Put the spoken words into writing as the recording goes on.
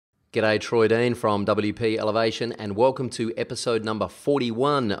G'day, Troy Dean from WP Elevation, and welcome to episode number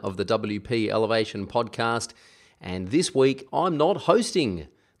 41 of the WP Elevation podcast. And this week, I'm not hosting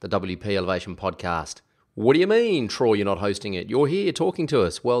the WP Elevation podcast. What do you mean, Troy, you're not hosting it? You're here talking to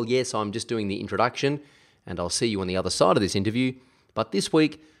us. Well, yes, I'm just doing the introduction, and I'll see you on the other side of this interview. But this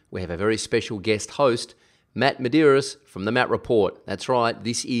week, we have a very special guest host, Matt Medeiros from The Matt Report. That's right,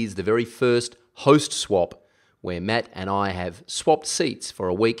 this is the very first host swap where Matt and I have swapped seats for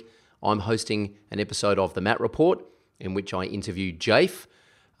a week. I'm hosting an episode of The Matt Report in which I interview Jafe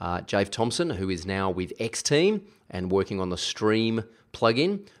Thompson, who is now with X-Team and working on the Stream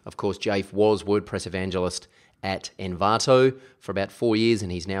plugin. Of course, Jafe was WordPress evangelist at Envato for about 4 years,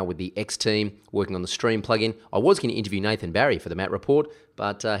 and he's now with the X-Team working on the Stream plugin. I was going to interview Nathan Barry for The Matt Report,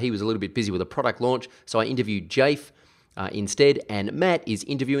 but he was a little bit busy with a product launch, so I interviewed Jafe instead, and Matt is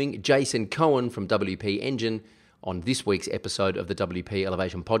interviewing Jason Cohen from WP Engine on this week's episode of the WP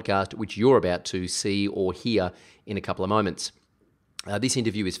Elevation podcast, which you're about to see or hear in a couple of moments. This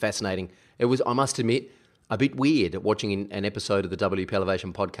interview is fascinating. It was, I must admit, a bit weird watching an episode of the WP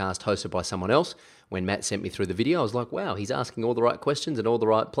Elevation podcast hosted by someone else. When Matt sent me through the video, I was like, wow, he's asking all the right questions in all the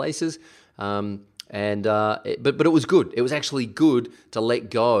right places. But it was good. It was actually good to let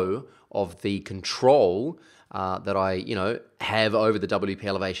go of the control that I, have over the WP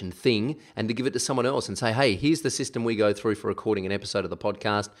Elevation thing, and to give it to someone else and say, hey, here's the system we go through for recording an episode of the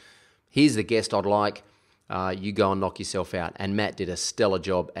podcast. Here's the guest I'd like. You go and knock yourself out. And Matt did a stellar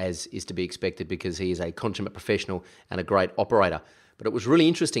job, as is to be expected, because he is a consummate professional and a great operator. But it was really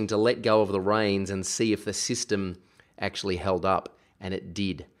interesting to let go of the reins and see if the system actually held up, and it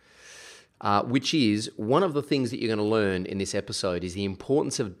did. Which is one of the things that you're going to learn in this episode is the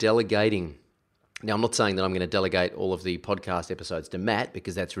importance of delegating. Now, I'm not saying that I'm going to delegate all of the podcast episodes to Matt,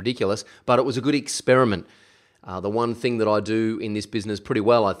 because that's ridiculous, but it was a good experiment. The one thing that I do in this business pretty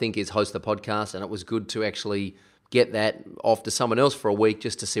well, I think, is host the podcast, and it was good to actually get that off to someone else for a week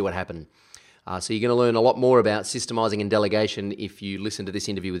just to see what happened. So you're going to learn a lot more about systemizing and delegation if you listen to this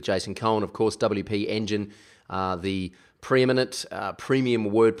interview with Jason Cohen. Of course, WP Engine, the preeminent premium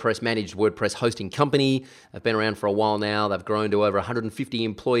WordPress, managed WordPress hosting company. They've been around for a while now. They've grown to over 150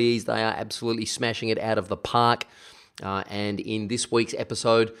 employees. They are absolutely smashing it out of the park. And in this week's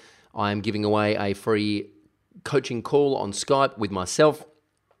episode, I'm giving away a free coaching call on Skype with myself,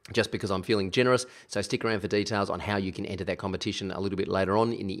 just because I'm feeling generous. So stick around for details on how you can enter that competition a little bit later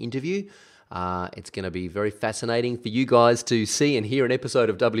on in the interview. It's going to be very fascinating for you guys to see and hear an episode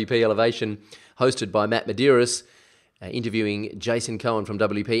of WP Elevation hosted by Matt Medeiros, interviewing Jason Cohen from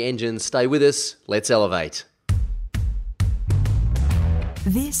WP Engine. Stay with us. Let's elevate.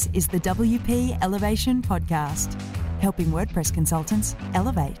 This is the WP Elevation podcast, helping WordPress consultants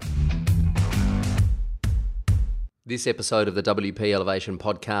elevate. This episode of the WP Elevation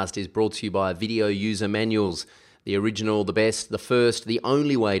podcast is brought to you by Video User Manuals, the original, the best, the first, the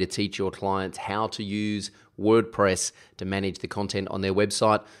only way to teach your clients how to use WordPress to manage the content on their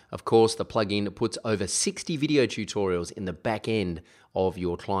website. Of course, the plugin puts over 60 video tutorials in the back end of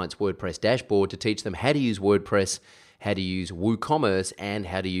your client's WordPress dashboard to teach them how to use WordPress, how to use WooCommerce, and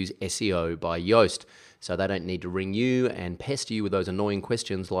how to use SEO by Yoast. So they don't need to ring you and pester you with those annoying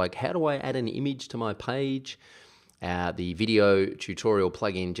questions like, how do I add an image to my page? The video tutorial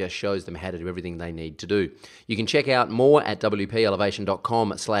plugin just shows them how to do everything they need to do. You can check out more at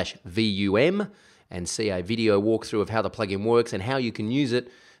wpelevation.com/VUM and see a video walkthrough of how the plugin works and how you can use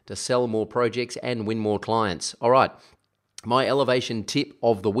it to sell more projects and win more clients. All right, my elevation tip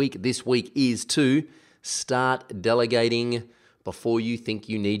of the week this week is to start delegating before you think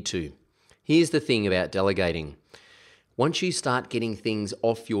you need to. Here's the thing about delegating. Once you start getting things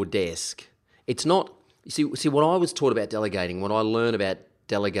off your desk, it's not... See, what I was taught about delegating, what I learned about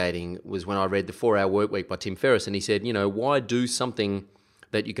delegating was when I read The 4 Hour Workweek by Tim Ferriss, and he said, why do something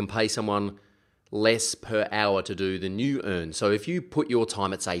that you can pay someone less per hour to do than you earn? So if you put your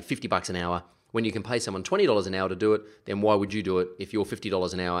time at, say, $50 an hour, when you can pay someone $20 an hour to do it, then why would you do it if you're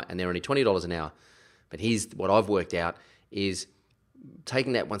 $50 an hour and they're only $20 an hour? But here's what I've worked out is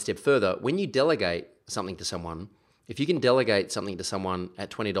taking that one step further. When you delegate something to someone, if you can delegate something to someone at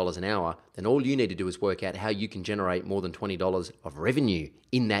 $20 an hour, then all you need to do is work out how you can generate more than $20 of revenue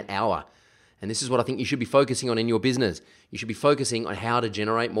in that hour. And this is what I think you should be focusing on in your business. You should be focusing on how to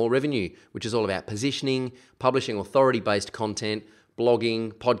generate more revenue, which is all about positioning, publishing authority-based content,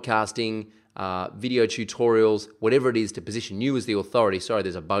 blogging, podcasting, video tutorials, whatever it is to position you as the authority. Sorry,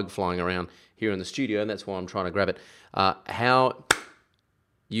 there's a bug flying around here in the studio, and that's why I'm trying to grab it. How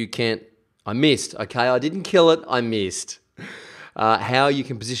you can... I missed. Okay, I didn't kill it. I missed. How you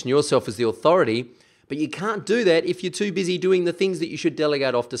can position yourself as the authority, But you can't do that if you're too busy doing the things that you should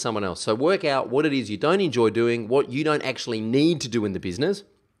delegate off to someone else. So work out what it is you don't enjoy doing, what you don't actually need to do in the business,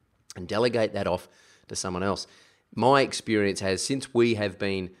 and delegate that off to someone else. My experience has, since we have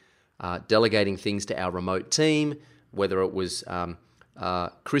been delegating things to our remote team, whether it was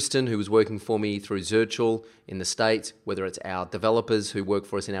Kristen, who was working for me through Zirtual in the States, whether it's our developers who work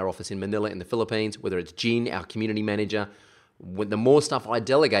for us in our office in Manila in the Philippines, whether it's Jin, our community manager. The more stuff I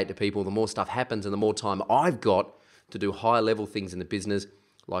delegate to people, the more stuff happens and the more time I've got to do higher level things in the business,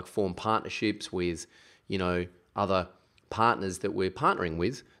 like form partnerships with, other partners that we're partnering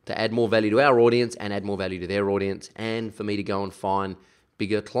with to add more value to our audience and add more value to their audience, and for me to go and find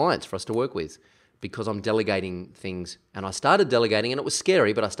bigger clients for us to work with, because I'm delegating things. And I started delegating, and it was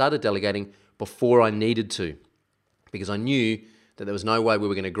scary, but I started delegating before I needed to, because I knew that there was no way we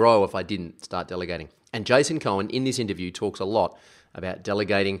were going to grow if I didn't start delegating. And Jason Cohen in this interview talks a lot about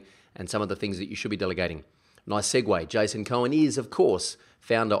delegating and some of the things that you should be delegating. Nice segue. Jason Cohen is, of course,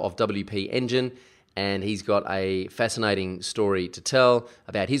 founder of WP Engine, and he's got a fascinating story to tell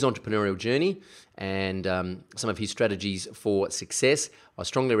about his entrepreneurial journey and some of his strategies for success. I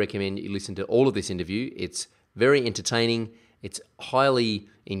strongly recommend you listen to all of this interview. It's very entertaining, it's highly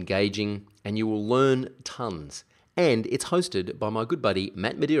engaging, and you will learn tons. And it's hosted by my good buddy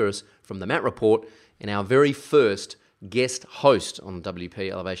Matt Medeiros from The Matt Report, and our very first guest host on the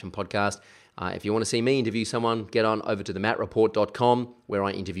WP Elevation podcast. If you want to see me interview someone, get on over to thematreport.com, where I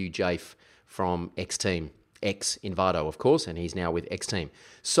interview Jafe from X-Team. X-Invado, of course, and he's now with X-Team.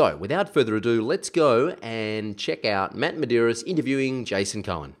 So, without further ado, let's go and check out Matt Medeiros interviewing Jason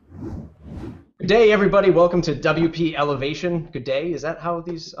Cohen. Good day, everybody. Welcome to WP Elevation. Good day. Is that how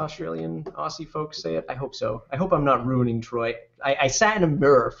these Australian Aussie folks say it? I hope so. I hope I'm not ruining Troy. I sat in a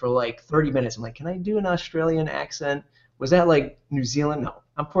mirror for like 30 minutes. I'm like, can I do an Australian accent? Was that like New Zealand? No,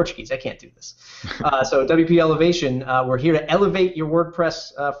 I'm Portuguese. I can't do this. So WP Elevation, we're here to elevate your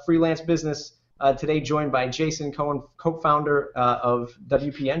WordPress freelance business. Today joined by Jason Cohen, co-founder of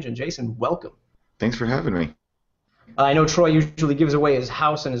WP Engine. Jason, welcome. Thanks for having me. I know Troy usually gives away his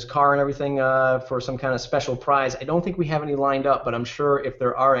house and his car and everything for some kind of special prize. I don't think we have any lined up, but I'm sure if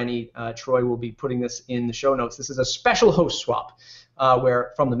there are any, Troy will be putting this in the show notes. This is a special host swap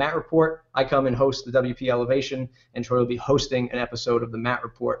where from the Matt Report, I come and host the WP Elevation, and Troy will be hosting an episode of the Matt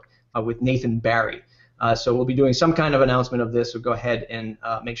Report with Nathan Barry. So we'll be doing some kind of announcement of this, so go ahead and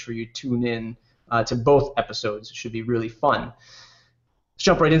make sure you tune in to both episodes. It should be really fun. Let's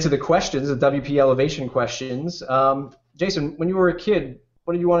jump right into the questions, the WP Elevation questions. Jason, when you were a kid,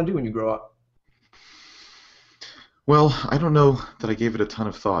 what did you want to do when you grow up? Well, I don't know that I gave it a ton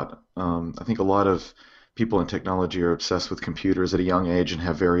of thought. I think a lot of people in technology are obsessed with computers at a young age and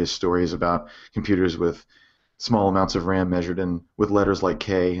have various stories about computers with small amounts of RAM measured in with letters like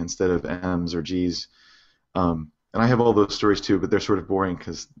K instead of M's or G's. And I have all those stories too, but they're sort of boring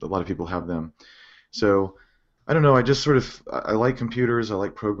because a lot of people have them. So I don't know, I like computers, I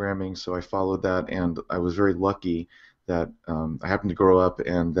like programming, so I followed that, and I was very lucky that I happened to grow up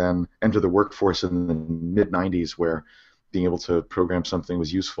and then enter the workforce in the mid-90s, where being able to program something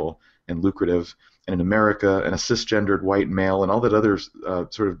was useful and lucrative. And in America, and a cisgendered white male and all that other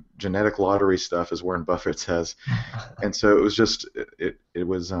sort of genetic lottery stuff, as Warren Buffett says. And so it was just, it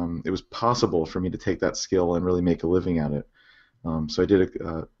was possible for me to take that skill and really make a living at it. So I did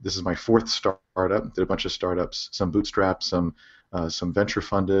this is my fourth startup. Did a bunch of startups, some bootstrapped, some venture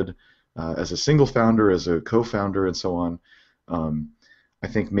funded, as a single founder, as a co-founder, and so on. I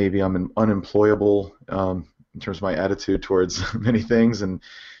think maybe I'm unemployable in terms of my attitude towards many things, and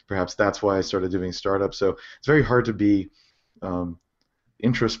perhaps that's why I started doing startups. So it's very hard to be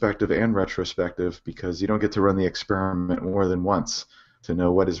introspective and retrospective, because you don't get to run the experiment more than once to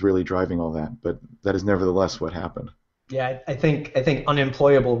know what is really driving all that. But that is nevertheless what happened. Yeah, I think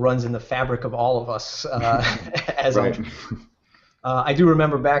unemployable runs in the fabric of all of us as right. I do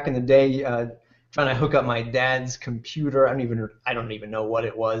remember back in the day trying to hook up my dad's computer. I don't even know what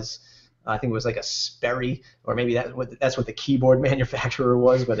it was. I think it was like a Sperry, or maybe that's what the keyboard manufacturer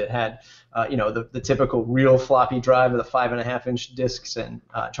was. But it had, the typical real floppy drive with the 5.5-inch discs, and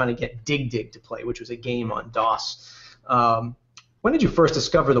trying to get Dig to play, which was a game on DOS. When did you first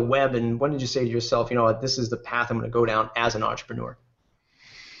discover the web, and when did you say to yourself, this is the path I'm going to go down as an entrepreneur?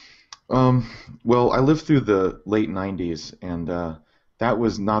 Well, I lived through the late 90s, and that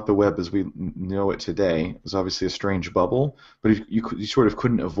was not the web as we know it today. It was obviously a strange bubble, but you sort of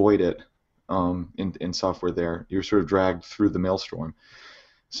couldn't avoid it in software there. You were sort of dragged through the maelstrom.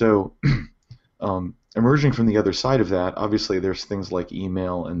 So emerging from the other side of that, obviously there's things like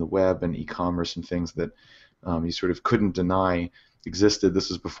email and the web and e-commerce and things that you sort of couldn't deny existed.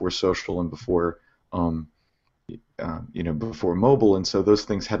 This is before social and before before mobile, and so those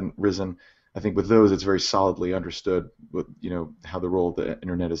things hadn't risen. I think with those, it's very solidly understood, how the role of the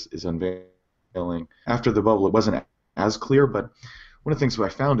internet is unveiling. After the bubble, it wasn't as clear, but one of the things that I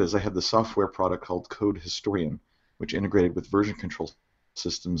found is I had the software product called Code Historian, which integrated with version control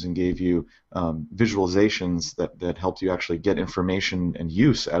systems and gave you visualizations that helped you actually get information and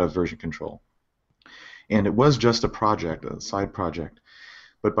use out of version control. And it was just a project, a side project.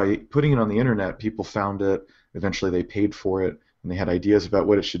 But by putting it on the internet, people found it. Eventually, they paid for it, and they had ideas about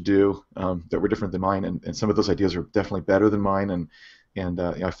what it should do that were different than mine. And some of those ideas are definitely better than mine. And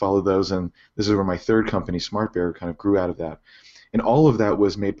I followed those. And this is where my third company, SmartBear, kind of grew out of that. And all of that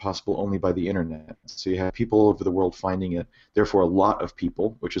was made possible only by the internet. So you have people all over the world finding it. Therefore, a lot of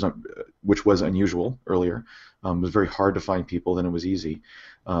people, which was unusual earlier. It was very hard to find people. Then it was easy.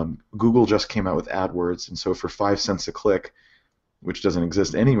 Google just came out with AdWords, and so for 5 cents a click, which doesn't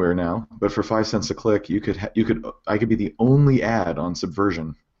exist anywhere now, but for 5 cents a click, I could be the only ad on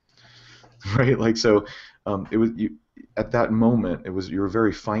Subversion, right? Like so, it was at that moment you were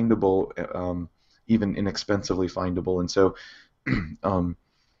very findable, even inexpensively findable, and so.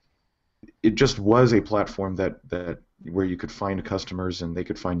 It just was a platform that where you could find customers and they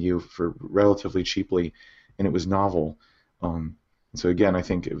could find you for relatively cheaply, and it was novel. And so again, I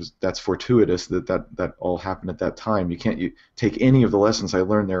think that's fortuitous that all happened at that time. You can't take any of the lessons I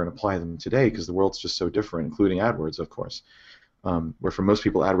learned there and apply them today because the world's just so different, including AdWords, of course. Where for most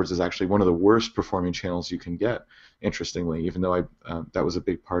people, AdWords is actually one of the worst performing channels you can get. Interestingly, even though that was a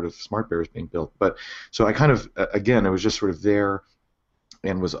big part of SmartBear's being built. But so I kind of again, it was just sort of there,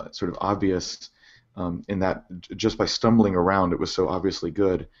 and was sort of obvious in that just by stumbling around, it was so obviously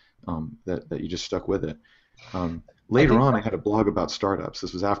good that you just stuck with it. Later on, I had a blog about startups.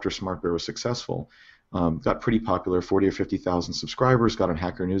 This was after SmartBear was successful. Got pretty popular, 40 or 50,000 subscribers. Got on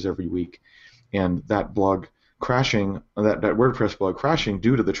Hacker News every week, and that blog. Crashing, that WordPress blog crashing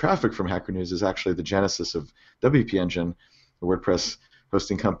due to the traffic from Hacker News is actually the genesis of WP Engine, the WordPress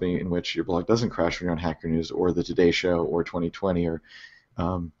hosting company in which your blog doesn't crash when you're on Hacker News or the Today Show or 2020 or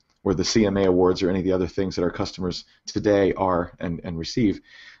the CMA Awards or any of the other things that our customers today are and receive.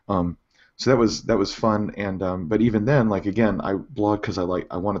 So that was fun, and but even then, like again, I blogged because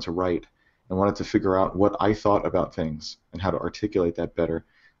I wanted to write and wanted to figure out what I thought about things and how to articulate that better.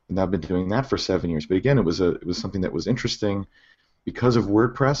 And I've been doing that for 7 years. But again, it was something that was interesting because of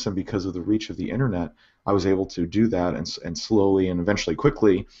WordPress and because of the reach of the internet. I was able to do that and slowly and eventually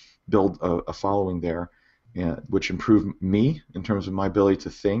quickly build a following there, which improved me in terms of my ability to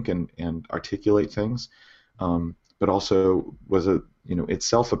think and articulate things, but also was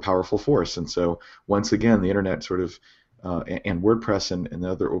itself a powerful force. And so once again, the internet sort of and WordPress and the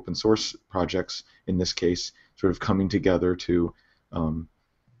other open source projects in this case sort of coming together to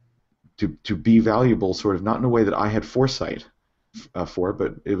be valuable, sort of not in a way that I had foresight for,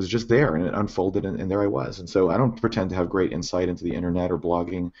 but it was just there and it unfolded, and there I was. And so I don't pretend to have great insight into the internet or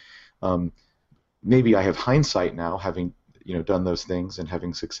blogging. Maybe I have hindsight now, having done those things and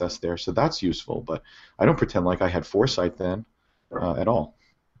having success there, so that's useful. But I don't pretend like I had foresight then at all.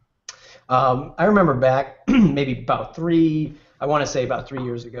 I remember back maybe about 3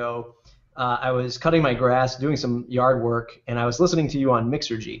 years ago. I was cutting my grass, doing some yard work, and I was listening to you on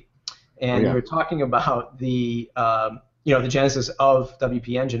Mixergy. And you were talking about the genesis of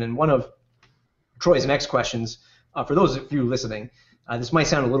WP Engine, and one of Troy's next questions, for those of you listening, this might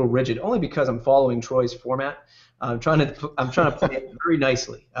sound a little rigid, only because I'm following Troy's format. I'm trying to play it very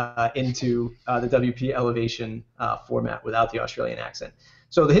nicely into the WP Elevation format without the Australian accent.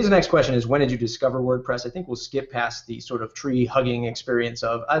 So his next question is, when did you discover WordPress? I think we'll skip past the sort of tree-hugging experience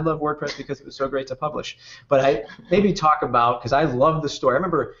of, I love WordPress because it was so great to publish. But I maybe talk about, because I love the story. I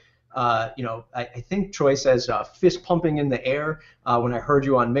remember, I think Troy says fist pumping in the air when I heard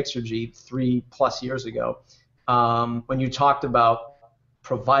you on Mixergy 3+ years ago, when you talked about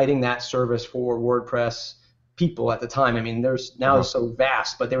providing that service for WordPress people at the time. I mean, there's now so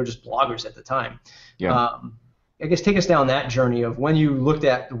vast, but they were just bloggers at the time. Yeah. I guess take us down that journey of when you looked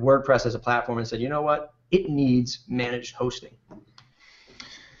at WordPress as a platform and said, you know what, it needs managed hosting.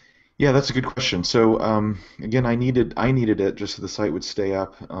 Yeah, that's a good question. So again, I needed it just so the site would stay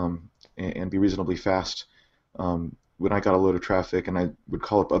up and be reasonably fast. When I got a load of traffic, and I would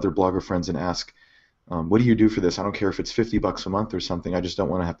call up other blogger friends and ask, what do you do for this? I don't care if it's $50 a month or something. I just don't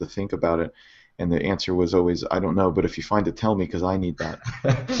want to have to think about it. And the answer was always, I don't know, but if you find it, tell me, because I need that.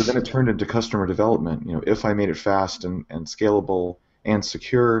 So then it turned into customer development. If I made it fast and scalable and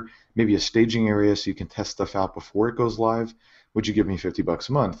secure, maybe a staging area so you can test stuff out before it goes live, would you give me $50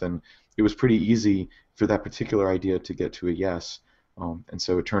 a month? And it was pretty easy for that particular idea to get to a yes. and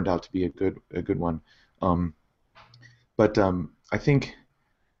so it turned out to be a good one. But I think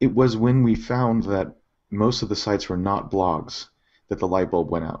it was when we found that most of the sites were not blogs that the light bulb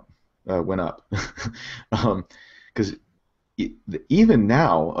went up. Because even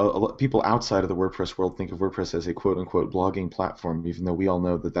now, people outside of the WordPress world think of WordPress as a quote-unquote blogging platform, even though we all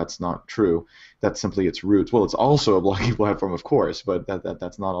know that that's not true. That's simply its roots. Well, it's also a blogging platform, of course, but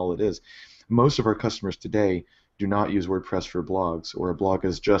that's not all it is. Most of our customers today do not use WordPress for blogs, or a blog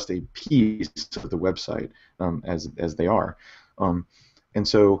is just a piece of the website, as they are. And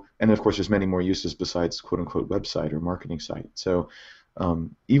of course, there's many more uses besides quote-unquote website or marketing site. So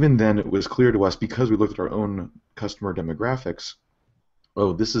even then, it was clear to us, because we looked at our own customer demographics,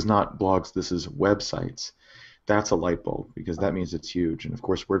 oh, this is not blogs, this is websites. That's a light bulb, because that means it's huge. And of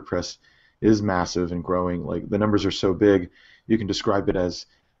course, WordPress is massive and growing. Like, the numbers are so big, you can describe it as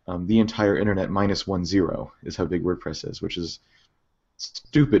the entire internet minus 10 is how big WordPress is, which is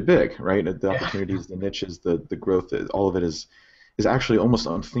stupid big, right? The opportunities, the niches, the growth, all of it is actually almost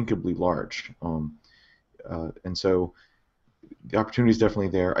unthinkably large. And so the opportunity is definitely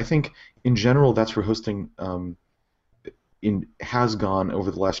there. I think in general that's where hosting has gone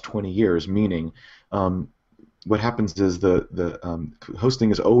over the last 20 years, meaning what happens is the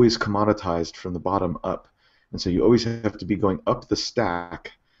hosting is always commoditized from the bottom up, and so you always have to be going up the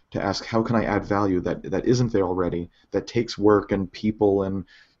stack to ask, how can I add value that isn't there already, that takes work and people and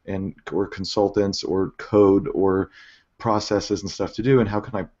or consultants or code or processes and stuff to do, and how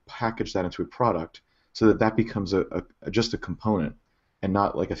can I package that into a product so that becomes just a component and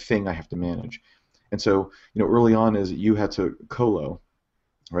not like a thing I have to manage. And so, early on is you had to colo,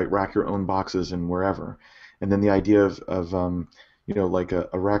 right, rack your own boxes and wherever, and then the idea of like a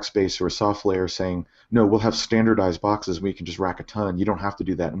Rackspace or a SoftLayer saying, no, we'll have standardized boxes where you can just rack a ton. You don't have to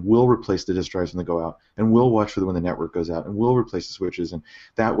do that, and we'll replace the disk drives when they go out, and we'll watch for when the network goes out, and we'll replace the switches, and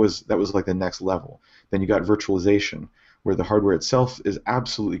that was like the next level. Then you got virtualization, where the hardware itself is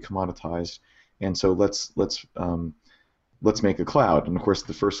absolutely commoditized, and so let's make a cloud. And of course,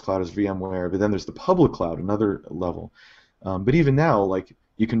 the first cloud is VMware, but then there's the public cloud, another level. But even now, like,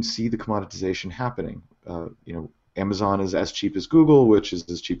 you can see the commoditization happening. Amazon is as cheap as Google, which is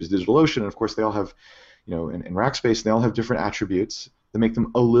as cheap as DigitalOcean, and of course they all have, in Rackspace, they all have different attributes that make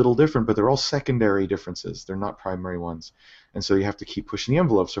them a little different, but they're all secondary differences. They're not primary ones. And so you have to keep pushing the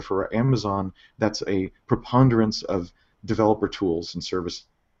envelope. So for Amazon, that's a preponderance of developer tools and services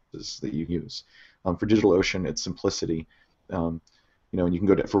that you use. For DigitalOcean, it's simplicity. And you can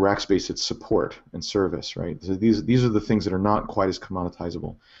go to, for Rackspace, it's support and service, right? So these are the things that are not quite as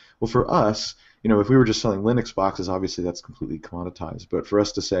commoditizable. Well, for us, if we were just selling Linux boxes, obviously that's completely commoditized. But for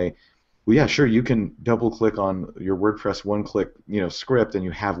us to say, well, yeah, sure, you can double-click on your WordPress one-click, script, and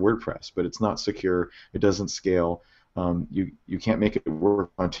you have WordPress, but it's not secure. It doesn't scale. You can't make it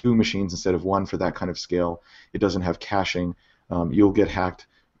work on 2 machines instead of 1 for that kind of scale. It doesn't have caching. You'll get hacked.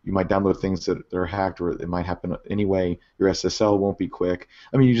 You might download things that are hacked, or it might happen anyway. Your SSL won't be quick.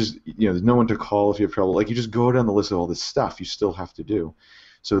 I mean, there's no one to call if you have trouble. Like, you just go down the list of all this stuff you still have to do.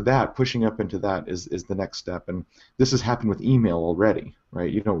 So that, pushing up into that is the next step. And this has happened with email already,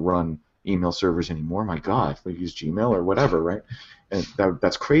 right? You don't run email servers anymore. My God, we use Gmail or whatever, right? And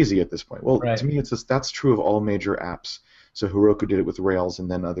that's crazy at this point. Well, right. To me, that's true of all major apps. So Heroku did it with Rails and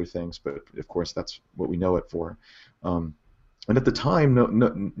then other things, but of course that's what we know it for. And at the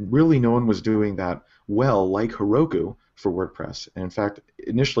time, really no one was doing that well like Heroku for WordPress. And in fact,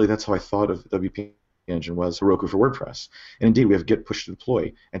 initially that's how I thought of WP Engine, was Heroku for WordPress. And indeed, we have Git push to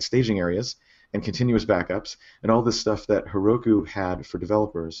deploy and staging areas and continuous backups and all this stuff that Heroku had for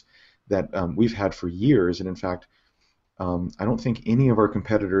developers that we've had for years. And in fact, I don't think any of our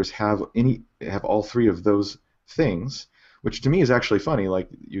competitors have all 3 of those things, which to me is actually funny. Like,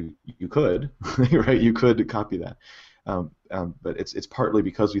 you could, right? You could copy that. But it's partly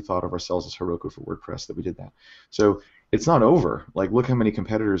because we thought of ourselves as Heroku for WordPress that we did that. So it's not over. Like, look how many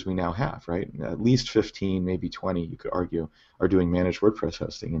competitors we now have, right? At least 15, maybe 20, you could argue, are doing managed WordPress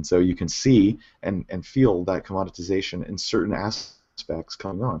hosting. And so you can see and feel that commoditization in certain aspects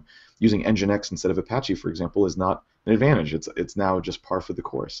coming on. Using Nginx instead of Apache, for example, is not an advantage. It's now just par for the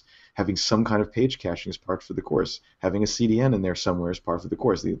course. Having some kind of page caching is par for the course. Having a CDN in there somewhere is par for the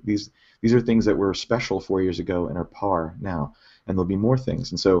course. These are things that were special 4 years ago and are par now, and there'll be more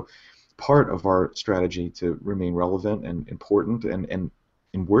things. And so part of our strategy to remain relevant and important and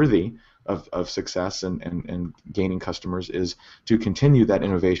worthy of success and gaining customers is to continue that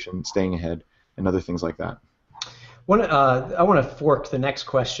innovation, staying ahead, and other things like that. I want to fork the next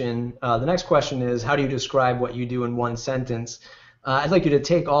question. The next question is, how do you describe what you do in one sentence? I'd like you to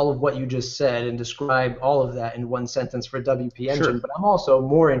take all of what you just said and describe all of that in one sentence for WP Engine, Sure. but I'm also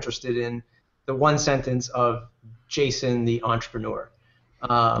more interested in the one sentence of Jason the entrepreneur.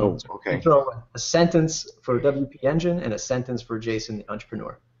 Oh, So you okay. throw a sentence for WP Engine and a sentence for Jason the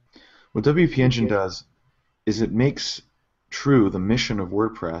entrepreneur. What WP Engine does is it makes true the mission of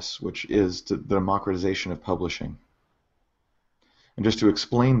WordPress, which is the democratization of publishing. And just to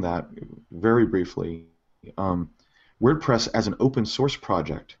explain that very briefly, um, WordPress as an open source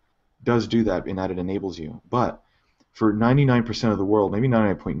project does do that in that it enables you. But for 99% of the world, maybe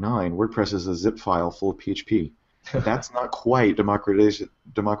 99.9, WordPress is a zip file full of PHP. That's not quite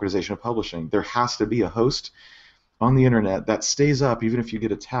democratization of publishing. There has to be a host on the internet that stays up even if you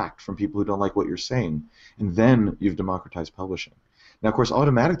get attacked from people who don't like what you're saying, and then you've democratized publishing. Now, of course,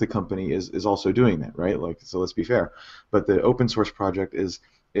 Automatic, the company, is also doing that, right? Like, so let's be fair. But the open source project is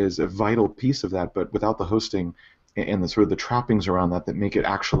a vital piece of that. But without the hosting and the sort of the trappings around that make it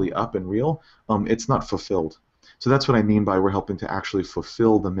actually up and real, it's not fulfilled. So that's what I mean by we're helping to actually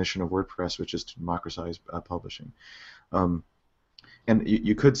fulfill the mission of WordPress, which is to democratize publishing. Um, and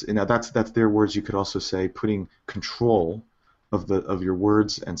you could, now that's their words. You could also say putting control of your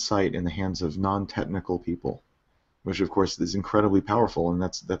words and site in the hands of non-technical people, which of course is incredibly powerful, and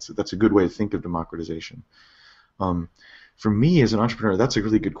that's a good way to think of democratization. For me as an entrepreneur, that's a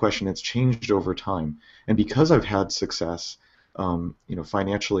really good question. It's changed over time, and because I've had success,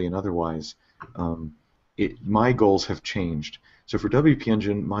 financially and otherwise, my goals have changed. So for WP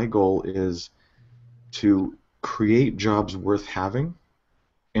Engine, my goal is to create jobs worth having,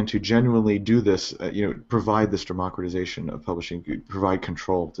 and to genuinely do this, provide this democratization of publishing, provide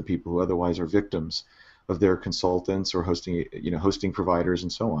control to people who otherwise are victims of their consultants or hosting providers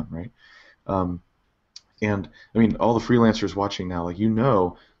and so on, right? And I mean, all the freelancers watching now, like,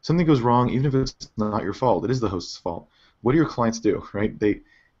 something goes wrong, even if it's not your fault, it is the host's fault. What do your clients do, right?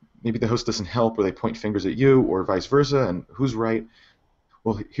 Maybe the host doesn't help, or they point fingers at you, or vice versa, and who's right?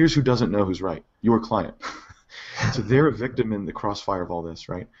 Well, here's who doesn't know who's right: your client. So they're a victim in the crossfire of all this,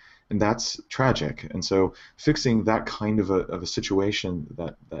 right? And that's tragic. And so fixing that kind of a situation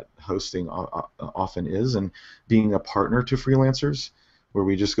that hosting often is, and being a partner to freelancers, where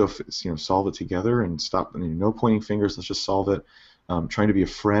we just go solve it together and stop, no pointing fingers, let's just solve it. Trying to be a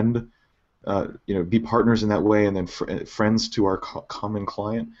friend, be partners in that way, and then friends to our common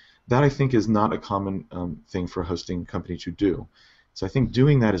client. That, I think, is not a common thing for a hosting company to do. So I think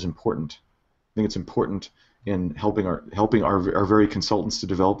doing that is important. I think it's important in helping our very consultants to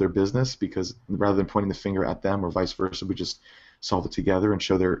develop their business, because rather than pointing the finger at them or vice versa, we just solve it together and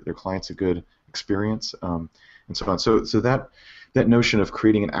show their clients a good experience, and so on. So that notion of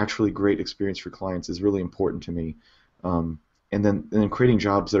creating an actually great experience for clients is really important to me, and then creating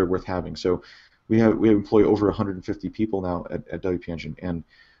jobs that are worth having. So we employ over 150 people now at WP Engine, and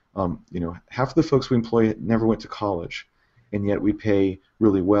half of the folks we employ never went to college, and yet we pay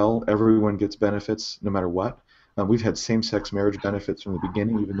really well. Everyone gets benefits no matter what. We've had same-sex marriage benefits from the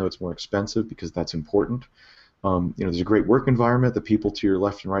beginning, even though it's more expensive, because that's important. There's a great work environment. The people to your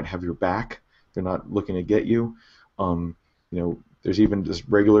left and right have your back. They're not looking to get you. There's even just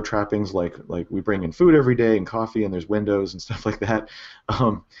regular trappings like we bring in food every day and coffee, and there's windows and stuff like that.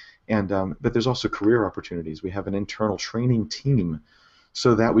 But there's also career opportunities. We have an internal training team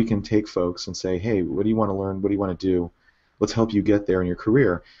so that we can take folks and say, hey, what do you want to learn? What do you want to do? Let's help you get there in your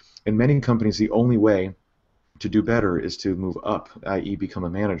career. In many companies, the only way to do better is to move up, i.e. become a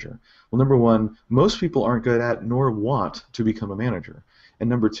manager. Well, number one, most people aren't good at nor want to become a manager. And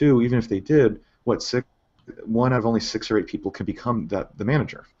number two, even if they did, one out of only 6 or 8 people can become the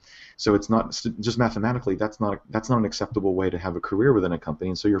manager. So it's not just mathematically, that's not an acceptable way to have a career within a company,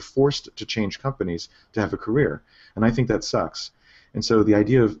 and so you're forced to change companies to have a career. And I think that sucks. And so the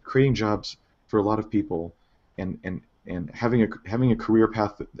idea of creating jobs for a lot of people and having a career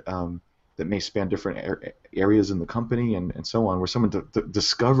path that may span different areas in the company and so on, where someone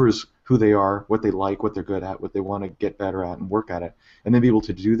discovers who they are, what they like, what they're good at, what they want to get better at and work at it, and then be able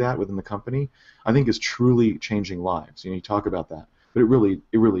to do that within the company, I think is truly changing lives. You talk about that, but it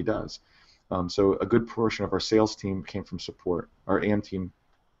really does. So a good portion of our sales team came from support. Our AM team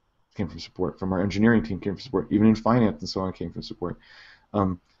came from support. From our engineering team came from support. Even in finance and so on came from support.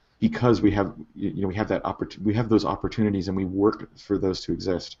 Because we have those opportunities, and we work for those to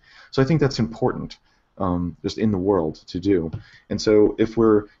exist. So I think that's important, just in the world to do. And so if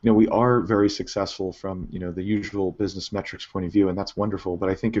we are very successful from the usual business metrics point of view, and that's wonderful. But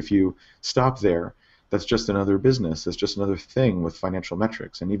I think if you stop there, that's just another business. That's just another thing with financial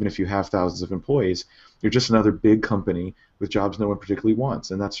metrics. And even if you have thousands of employees, you're just another big company with jobs no one particularly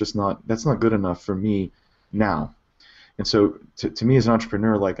wants. And that's not good enough for me now. And so to me as an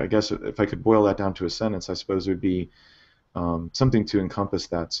entrepreneur, like I guess if I could boil that down to a sentence, I suppose it would be something to encompass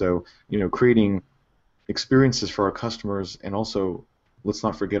that. So creating experiences for our customers, and also let's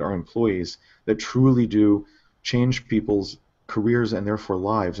not forget our employees, that truly do change people's careers and therefore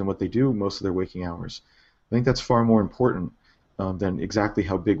lives and what they do most of their waking hours. I think that's far more important than exactly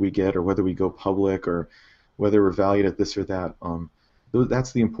how big we get or whether we go public or whether we're valued at this or that.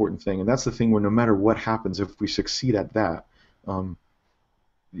 That's the important thing, and that's the thing where no matter what happens, if we succeed at that,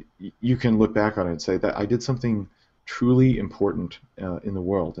 you can look back on it and say that I did something truly important in the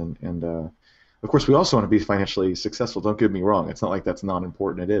world. And of course, we also want to be financially successful. Don't get me wrong; it's not like that's not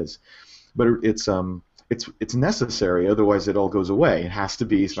important. It is, but it's necessary. Otherwise, it all goes away. It has to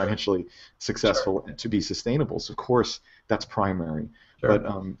be financially successful to be sustainable. So, of course, that's primary. Sure.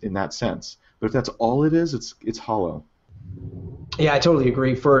 But in that sense, but if that's all it is, it's hollow. Yeah, I totally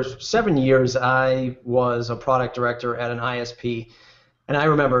agree. For 7 years, I was a product director at an ISP, and I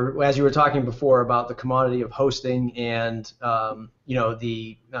remember, as you were talking before about the commodity of hosting and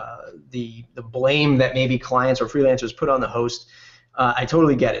the blame that maybe clients or freelancers put on the host. I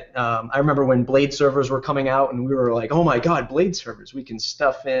totally get it. I remember when Blade servers were coming out, and we were like, "Oh my God, Blade servers! We can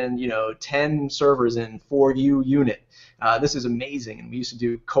stuff in 10 servers in 4U unit. This is amazing." And we used to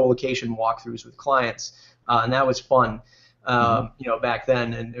do co-location walkthroughs with clients, and that was fun. Back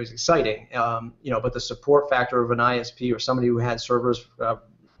then, and it was exciting. But the support factor of an ISP or somebody who had servers,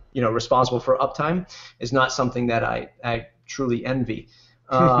 responsible for uptime is not something that I truly envy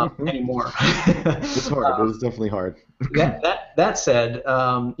anymore. It's hard. It's definitely hard. That said,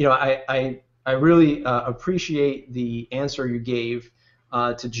 I really appreciate the answer you gave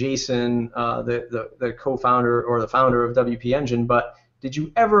to Jason, the co-founder or the founder of WP Engine. But did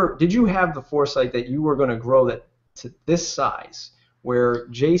you have the foresight that you were going to grow that to this size, where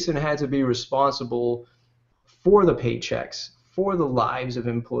Jason had to be responsible for the paychecks, for the lives of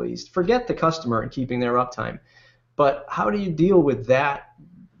employees? Forget the customer and keeping their uptime, but how do you deal with that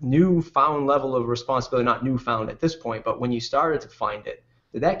newfound level of responsibility? Not newfound at this point, but when you started to find it,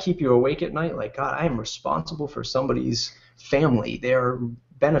 did that keep you awake at night? Like, God, I am responsible for somebody's family, their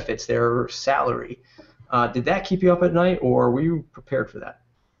benefits, their salary. Did that keep you up at night, or were you prepared for that?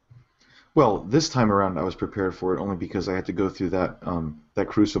 Well, this time around, I was prepared for it only because I had to go through that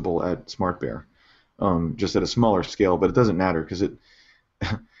crucible at SmartBear, just at a smaller scale. But it doesn't matter because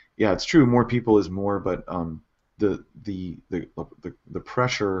yeah, it's true. More people is more, but the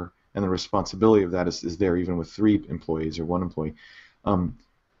pressure and the responsibility of that is there even with 3 employees or 1 employee.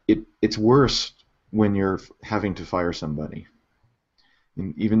 It's worse when you're having to fire somebody,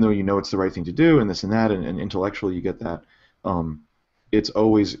 and even though you know it's the right thing to do and this and that, and intellectually you get that. It's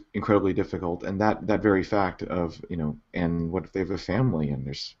always incredibly difficult, and that very fact of and what if they have a family and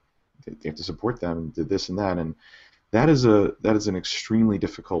they have to support them, and this and that, and that is an extremely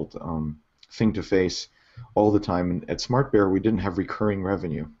difficult thing to face all the time. And at SmartBear, we didn't have recurring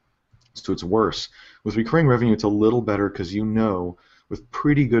revenue, so it's worse. With recurring revenue, it's a little better because with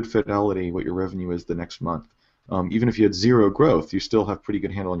pretty good fidelity what your revenue is the next month. Even if you had 0 growth, you still have pretty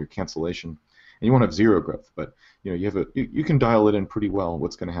good handle on your cancellation. And you won't have 0 growth, but you can dial it in pretty well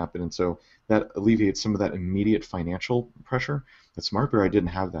what's going to happen, and so that alleviates some of that immediate financial pressure. At SmartBear, I didn't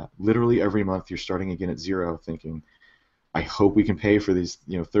have that. Literally every month, you're starting again at 0, thinking, I hope we can pay for these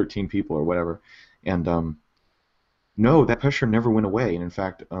 13 people or whatever. And no, that pressure never went away. And in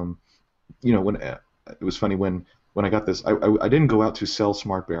fact, when it was funny when I got this, I didn't go out to sell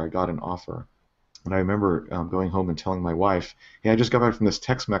SmartBear. I got an offer. And I remember going home and telling my wife, "Hey, I just got back from this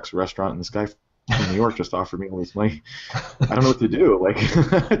Tex-Mex restaurant, and this guy from New York just offered me all this money. I don't know what to do." Like,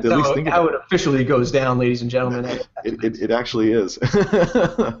 at least think about it officially goes down, ladies and gentlemen. It actually is.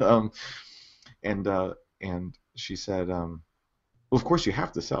 And she said, "Well, of course you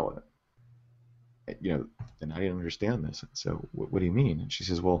have to sell it." And I didn't understand this. So, what do you mean? And she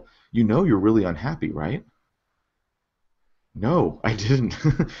says, "Well, you're really unhappy, right?" No, I didn't.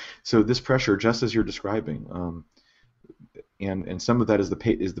 So this pressure, just as you're describing, and some of that is the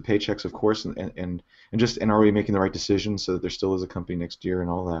paychecks, of course, and are we making the right decisions so that there still is a company next year and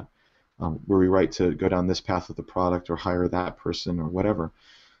all that? Were we right to go down this path with the product or hire that person or whatever?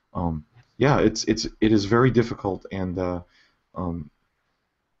 Yeah, it is very difficult, and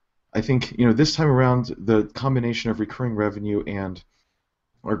I think this time around the combination of recurring revenue and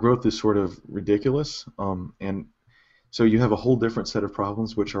our growth is sort of ridiculous, and so you have a whole different set of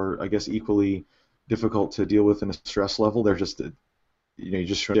problems, which are, I guess, equally difficult to deal with in a stress level. They're just, you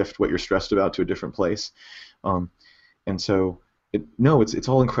just shift what you're stressed about to a different place, and so it's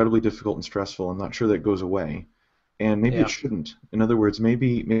all incredibly difficult and stressful. I'm not sure that it goes away, and maybe it shouldn't. In other words,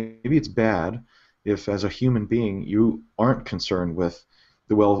 maybe it's bad, if as a human being you aren't concerned with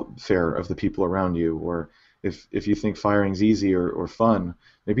the welfare of the people around you, or if you think firing's easy or fun,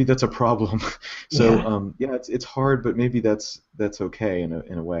 maybe that's a problem. So it's hard, but maybe that's okay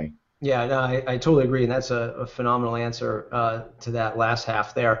in a way. Yeah, no, I totally agree, and that's a phenomenal answer to that last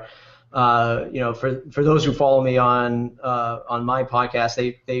half there. For those who follow me on my podcast,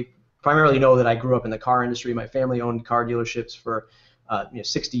 they primarily know that I grew up in the car industry. My family owned car dealerships for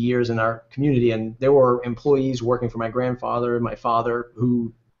 60 years in our community, and there were employees working for my grandfather and my father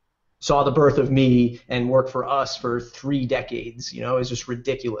who saw the birth of me and worked for us for 3 decades. It's just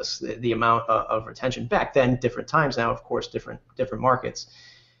ridiculous the amount of retention back then. Different times now, of course, different markets.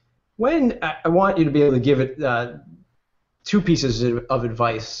 When I want you to be able to give it 2 pieces of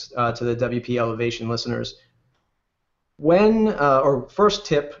advice to the WP Elevation listeners. First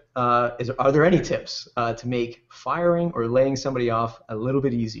tip are there any tips to make firing or laying somebody off a little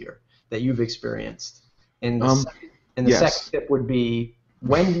bit easier that you've experienced? And the second tip would be,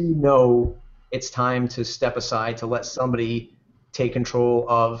 when do you know it's time to step aside to let somebody take control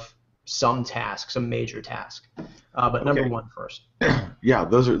of some task, some major task? But number one first. Yeah,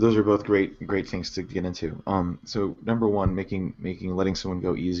 those are both great things to get into. So number one, letting someone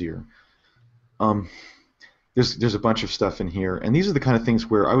go easier. There's a bunch of stuff in here, and these are the kind of things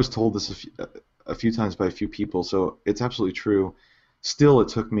where I was told this a few times by a few people, so it's absolutely true. Still, it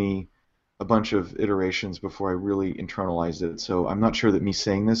took me a bunch of iterations before I really internalized it. So I'm not sure that me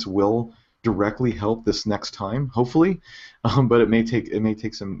saying this will directly help this next time, hopefully, but it may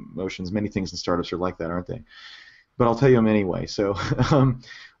take some motions. Many things in startups are like that, aren't they? But I'll tell you them anyway. So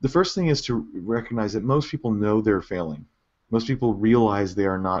the first thing is to recognize that most people know they're failing. Most people realize they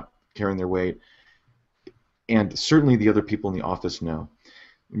are not carrying their weight, and certainly the other people in the office know.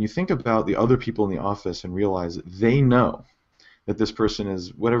 When you think about the other people in the office and realize that they know that this person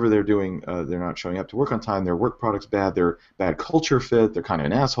is, whatever they're doing, they're not showing up to work on time, their work product's bad, their bad culture fit, they're kind of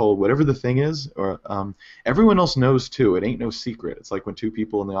an asshole, whatever the thing is, or everyone else knows too. It ain't no secret. It's like when 2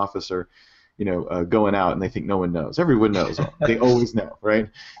 people in the office are going out and they think no one knows. Everyone knows. They always know, right?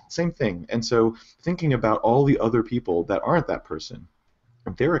 Same thing. And so thinking about all the other people that aren't that person,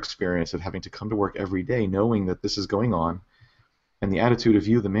 their experience of having to come to work every day knowing that this is going on, and the attitude of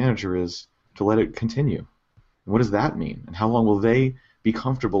you, the manager, is to let it continue. And what does that mean? And how long will they be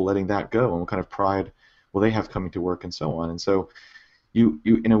comfortable letting that go? And what kind of pride will they have coming to work, and so on? And so you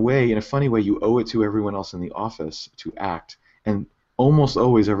in a funny way, you owe it to everyone else in the office to act. And almost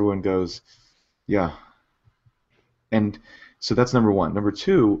always everyone goes, yeah. And so that's number one. Number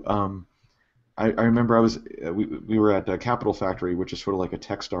two, I remember we were at Capital Factory, which is sort of like a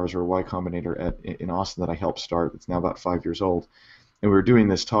Techstars or a Y Combinator in Austin that I helped start. It's now about 5 years old. And we were doing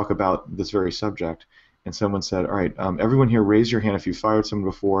this talk about this very subject. And someone said, all right, everyone here raise your hand if you fired someone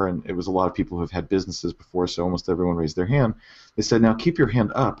before. And it was a lot of people who have had businesses before, so almost everyone raised their hand. They said, now keep your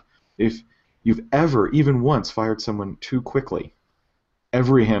hand up if you've ever, even once, fired someone too quickly.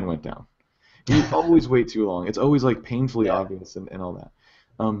 Every hand went down. You always wait too long. It's always like painfully obvious and all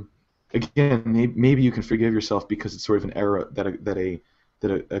that. Again, maybe you can forgive yourself because it's sort of an error that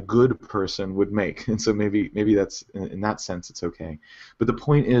a good person would make, and so maybe that's in that sense it's okay. But the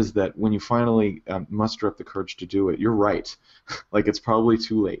point is that when you finally muster up the courage to do it, you're right. Like, it's probably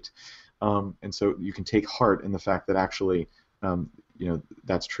too late, and so you can take heart in the fact that actually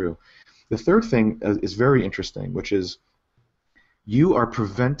that's true. The third thing is very interesting, which is you are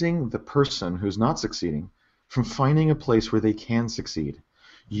preventing the person who's not succeeding from finding a place where they can succeed.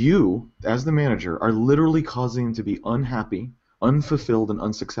 You, as the manager, are literally causing them to be unhappy, unfulfilled, and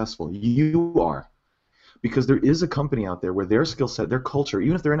unsuccessful. You are. Because there is a company out there where their skill set, their culture,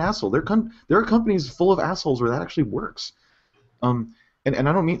 even if they're an asshole, there are companies full of assholes where that actually works. And I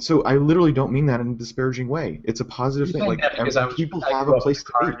don't mean, so I literally don't mean that in a disparaging way. It's a positive thing. Like, people have a place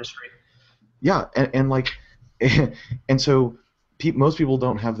to be. Industry. Yeah, and so most people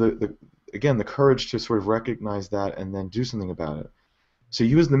don't have the courage to sort of recognize that and then do something about it. So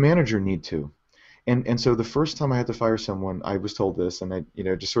you as the manager need to. And so the first time I had to fire someone, I was told this, and I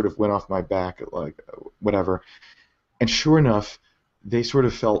just sort of went off my back, like whatever. And sure enough, they sort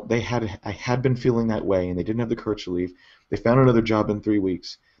of felt I had been feeling that way, and they didn't have the courage to leave. They found another job in 3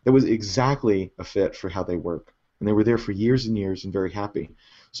 weeks that was exactly a fit for how they work, and they were there for years and years and very happy.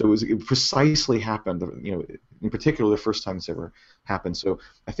 So it precisely happened, in particular the first time it's ever happened. So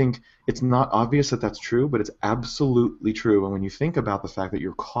I think it's not obvious that that's true, but it's absolutely true. And when you think about the fact that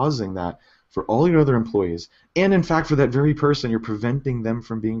you're causing that for all your other employees, and in fact for that very person, you're preventing them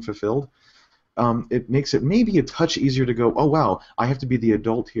from being fulfilled, it makes it maybe a touch easier to go, oh wow, I have to be the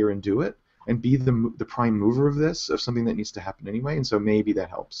adult here and do it, and be the prime mover of this, of something that needs to happen anyway, and so maybe that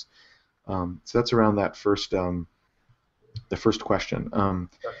helps. So that's around that first the first question.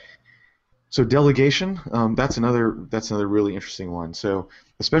 So delegation, that's another really interesting one. So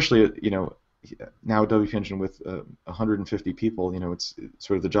especially now WP Engine with 150 people, it's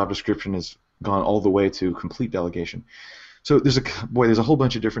sort of the job description has gone all the way to complete delegation. So there's a whole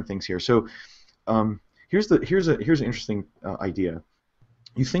bunch of different things here. So here's an interesting idea.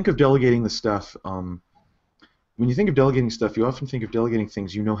 You think of delegating the stuff. When you think of delegating stuff, you often think of delegating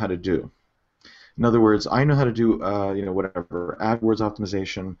things you know how to do. In other words, I know how to do whatever AdWords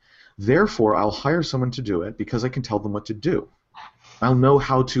optimization. Therefore, I'll hire someone to do it because I can tell them what to do. I'll know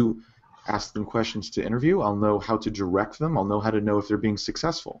how to ask them questions to interview. I'll know how to direct them. I'll know how to know if they're being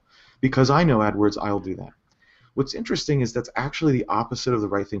successful. Because I know AdWords, I'll do that. What's interesting is that's actually the opposite of the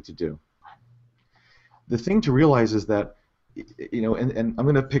right thing to do. The thing to realize is that, and I'm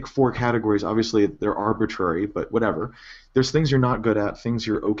going to pick 4 categories. Obviously, they're arbitrary, but whatever. There's things you're not good at, things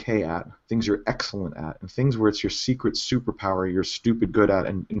you're okay at, things you're excellent at, and things where it's your secret superpower you're stupid good at,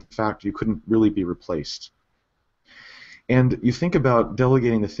 and in fact, you couldn't really be replaced. And you think about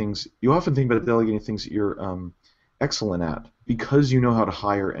delegating the things, you often think about delegating things that you're excellent at because you know how to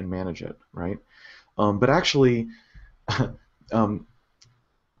hire and manage it, right? But actually,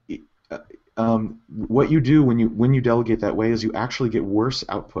 what you do when you delegate that way is you actually get worse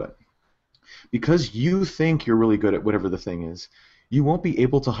output. Because you think you're really good at whatever the thing is, you won't be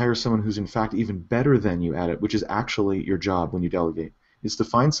able to hire someone who's in fact even better than you at it, which is actually your job when you delegate, is to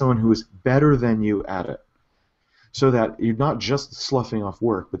find someone who is better than you at it, so that you're not just sloughing off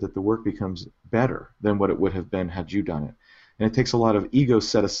work, but that the work becomes better than what it would have been had you done it. And it takes a lot of ego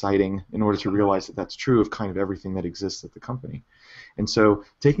set-asiding in order to realize that that's true of kind of everything that exists at the company. And so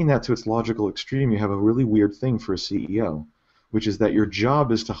taking that to its logical extreme, you have a really weird thing for a CEO, which is that your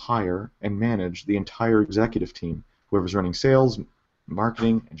job is to hire and manage the entire executive team, whoever's running sales,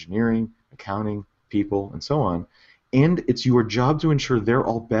 marketing, engineering, accounting, people, and so on. And it's your job to ensure they're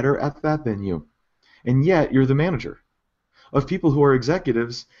all better at that than you. And yet you're the manager of people who are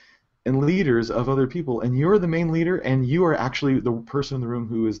executives and leaders of other people, and you're the main leader, and you are actually the person in the room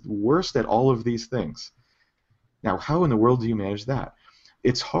who is the worst at all of these things. Now, how in the world do you manage that?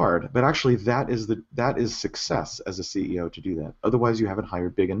 It's hard, but actually that is success as a CEO to do that. Otherwise, you haven't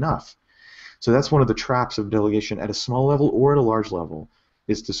hired big enough. So that's one of the traps of delegation at a small level or at a large level,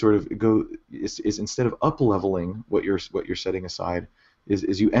 is to sort of go is instead of up leveling what you're setting aside,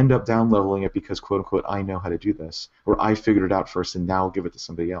 is you end up down leveling it because quote unquote I know how to do this, or I figured it out first and now I'll give it to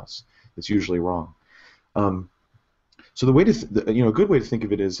somebody else. That's usually wrong. So the way to a good way to think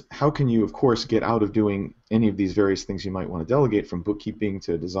of it is, how can you of course get out of doing any of these various things you might want to delegate, from bookkeeping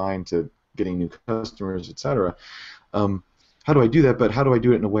to design to getting new customers, etc. How do I do that? But how do I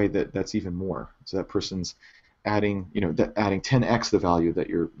do it in a way that's even more, so that person's adding adding 10x the value that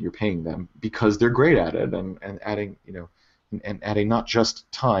you're paying them because they're great at it, and adding and adding not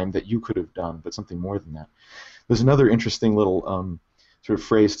just time that you could have done, but something more than that. There's another interesting little sort of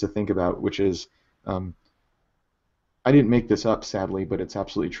phrase to think about, which is, I didn't make this up, sadly, but it's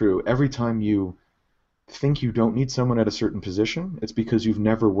absolutely true. Every time you think you don't need someone at a certain position, it's because you've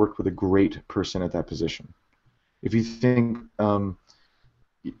never worked with a great person at that position. If you think, like,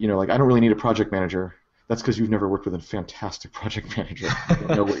 I don't really need a project manager, that's because you've never worked with a fantastic project manager. You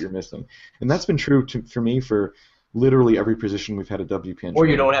don't know what you're missing. And that's been true for me for literally every position we've had at WP Engine. Or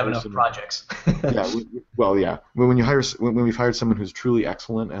you don't have enough projects. Yeah. When we've hired someone who's truly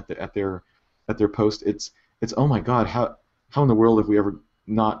excellent at their post, it's oh my God, how in the world have we ever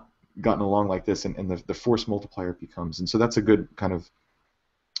not gotten along like this? And the force multiplier becomes. And so that's a good kind of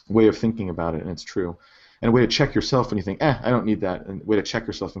way of thinking about it, and it's true. And a way to check yourself when you think, I don't need that, and a way to check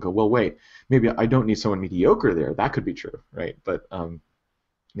yourself and go, well, wait, maybe I don't need someone mediocre there. That could be true, right? But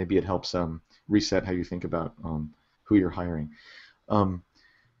maybe it helps reset how you think about who you're hiring.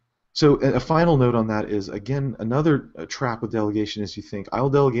 So a final note on that is, again, another trap with delegation is you think, I'll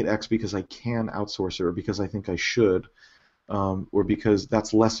delegate X because I can outsource it, or because I think I should, or because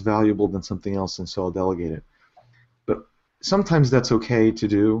that's less valuable than something else, and so I'll delegate it. But sometimes that's okay to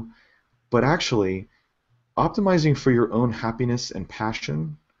do, but actually, optimizing for your own happiness and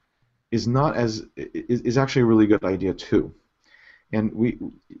passion is actually a really good idea too. And we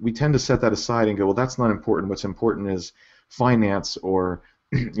tend to set that aside and go, well, that's not important. What's important is finance, or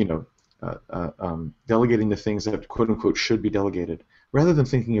delegating the things that quote unquote should be delegated, rather than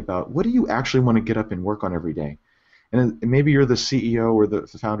thinking about, what do you actually want to get up and work on every day? And maybe you're the CEO or the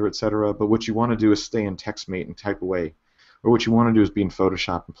founder, etc., but what you want to do is stay in TextMate and type away. Or what you want to do is be in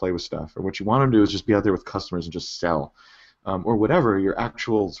Photoshop and play with stuff. Or what you want to do is just be out there with customers and just sell. Or whatever your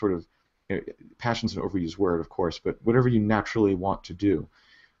actual sort of, passion's an overused word, of course, but whatever you naturally want to do.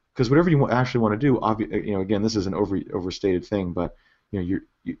 because whatever you actually want to do, again, this is an overstated thing, but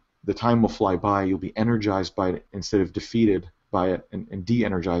the time will fly by. You'll be energized by it instead of defeated by it and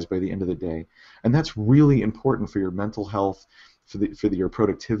de-energized by the end of the day, and that's really important for your mental health, for your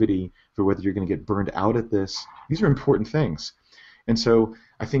productivity, for whether you're going to get burned out at this. These are important things. And so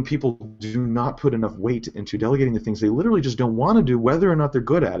I think people do not put enough weight into delegating the things they literally just don't want to do, whether or not they're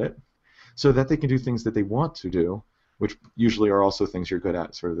good at it, so that they can do things that they want to do, which usually are also things you're good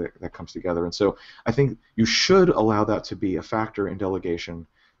at, sort of that comes together. And so I think you should allow that to be a factor in delegation.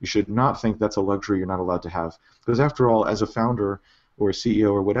 You should not think that's a luxury you're not allowed to have. Because after all, as a founder or a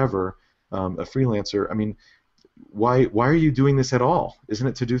CEO or whatever, a freelancer, I mean, why are you doing this at all? Isn't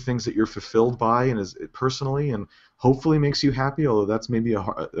it to do things that you're fulfilled by and is personally and hopefully makes you happy? Although that's maybe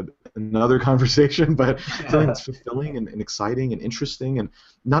another conversation, but something that's fulfilling and exciting and interesting, and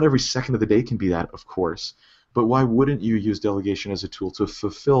not every second of the day can be that, of course. But why wouldn't you use delegation as a tool to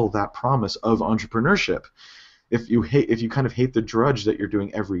fulfill that promise of entrepreneurship? If you kind of hate the drudge that you're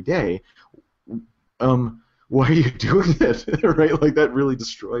doing every day, why are you doing it, right? Like, that really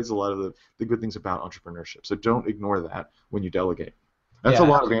destroys a lot of the good things about entrepreneurship. So don't ignore that when you delegate. That's a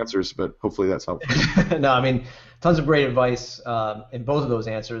lot of answers, but hopefully that's helpful. No, I mean, tons of great advice in both of those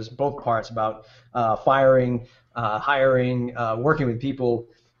answers, both parts about firing, hiring, working with people.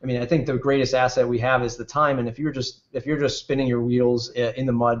 I mean, I think the greatest asset we have is the time, and if you're just spinning your wheels in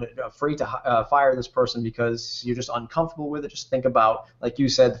the mud, afraid to fire this person because you're just uncomfortable with it, just think about, like you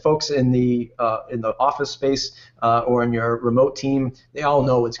said, the folks in the office space or in your remote team, they all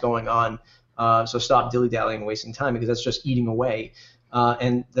know what's going on. So stop dilly-dallying and wasting time, because that's just eating away.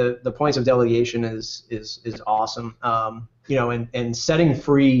 And the points of delegation is awesome. And setting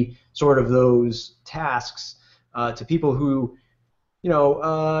free sort of those tasks to people who, you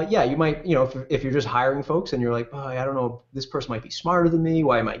might, if you're just hiring folks and you're like, oh, I don't know, this person might be smarter than me.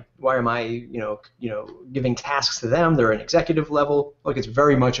 Why am I, giving tasks to them? They're an executive level. Look, it's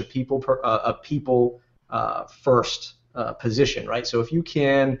very much a people first position, right? So if you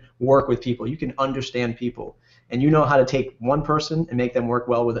can work with people, you can understand people, and you know how to take one person and make them work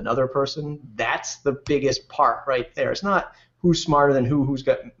well with another person, that's the biggest part right there. It's not who's smarter than who's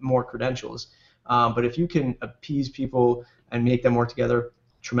got more credentials. But if you can appease people and make them work together,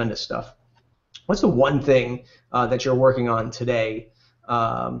 tremendous stuff. What's the one thing that you're working on today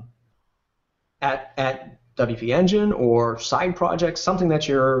at WP Engine, or side projects, something that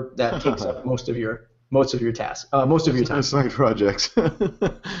takes up most of your tasks, most of your time? Side projects. There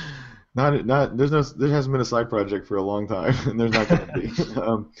hasn't been a side project for a long time, and there's not going to be.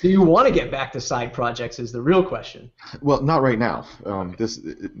 Do you want to get back to side projects? Is the real question. Well, not right now.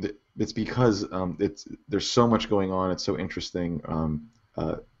 It's because there's so much going on. It's so interesting.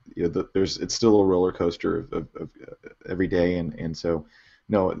 It's still a roller coaster of every day, and so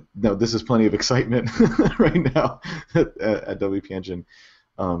no, this is plenty of excitement right now at WP Engine.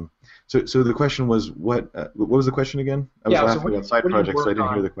 So the question was what was the question again? I was asking about side projects, so I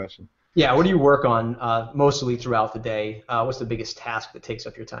didn't hear the question. Yeah, what do you work on mostly throughout the day? What's the biggest task that takes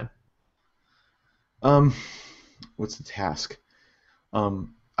up your time? What's the task?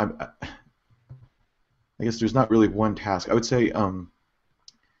 I guess there's not really one task. I would say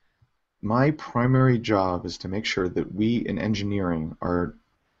my primary job is to make sure that we in engineering are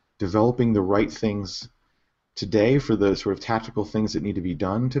developing the right things today for the sort of tactical things that need to be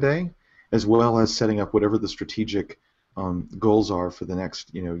done today, as well as setting up whatever the strategic goals are for the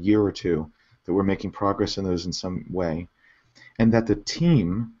next year or two, that we're making progress in those in some way, and that the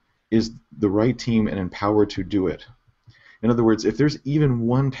team is the right team and empowered to do it. In other words, if there's even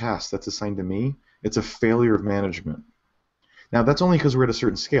one task that's assigned to me, it's a failure of management. Now, that's only because we're at a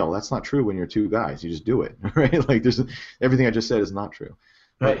certain scale. That's not true when you're two guys. You just do it, right? Like, everything I just said is not true.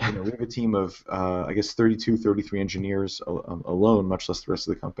 But we have a team of, 32, 33 engineers alone, much less the rest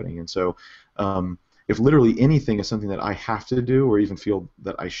of the company. And so if literally anything is something that I have to do, or even feel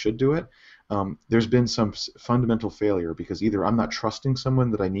that I should do it, there's been some fundamental failure, because either I'm not trusting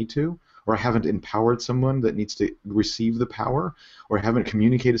someone that I need to, or I haven't empowered someone that needs to receive the power, or I haven't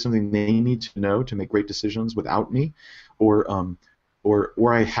communicated something they need to know to make great decisions without me, or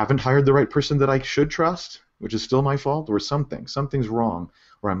I haven't hired the right person that I should trust, which is still my fault, or something's wrong,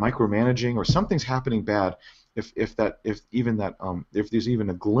 or I'm micromanaging, or something's happening bad. If there's even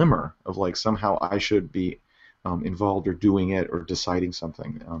a glimmer of like somehow I should be involved or doing it or deciding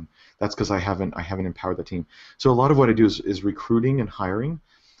something, that's because I haven't empowered the team. So a lot of what I do is recruiting and hiring,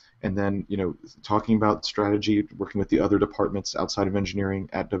 and then talking about strategy, working with the other departments outside of engineering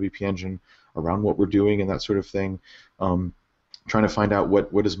at WP Engine around what we're doing and that sort of thing. Trying to find out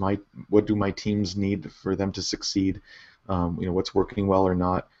what do my teams need for them to succeed, what's working well or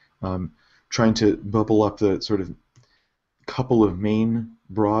not. trying to bubble up the sort of couple of main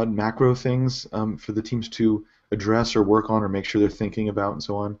broad macro things for the teams to address or work on or make sure they're thinking about and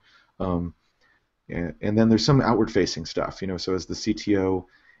so on. And then there's some outward-facing stuff, so as the CTO,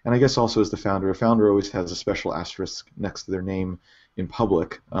 and I guess also as the founder, a founder always has a special asterisk next to their name in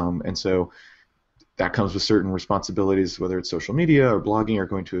public, and so that comes with certain responsibilities, whether it's social media or blogging or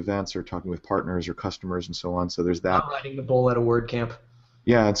going to events or talking with partners or customers and so on. So there's that. I'm riding the bull at a WordCamp.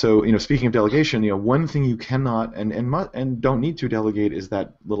 Yeah, and so speaking of delegation, one thing you cannot and don't need to delegate is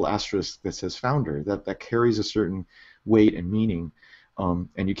that little asterisk that says founder. That carries a certain weight and meaning, and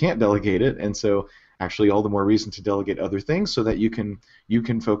you can't delegate it. And so actually, all the more reason to delegate other things so that you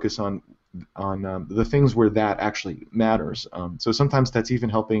can focus on the things where that actually matters. So sometimes that's even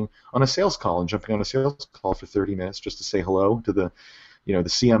helping on a sales call and jumping on a sales call for 30 minutes just to say hello to the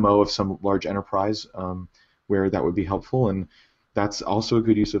CMO of some large enterprise, where that would be helpful. And that's also a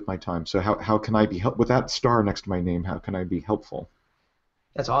good use of my time. So how can I be with that star next to my name? How can I be helpful?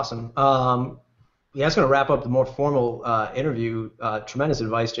 That's awesome. Yeah, that's going to wrap up the more formal interview. Tremendous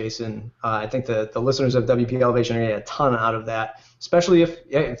advice, Jason. I think the listeners of WP Elevation are going to get a ton out of that, especially if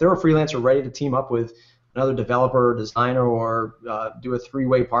they're a freelancer ready to team up with another developer or designer or do a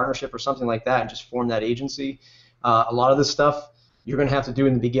three-way partnership or something like that and just form that agency. A lot of this stuff you're going to have to do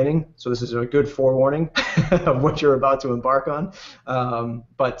in the beginning, so this is a good forewarning of what you're about to embark on.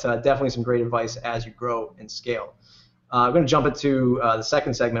 But definitely some great advice as you grow and scale. I'm going to jump into the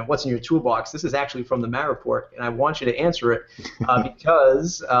second segment, what's in your toolbox. This is actually from the Matt Report, and I want you to answer it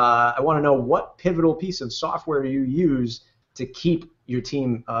because I want to know what pivotal piece of software you use to keep your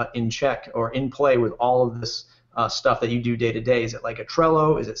team in check or in play with all of this stuff that you do day to day. Is it like a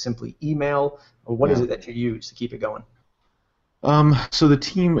Trello? Is it simply email? Or what is it that you use to keep it going? So the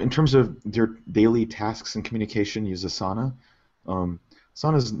team, in terms of their daily tasks and communication, use Asana.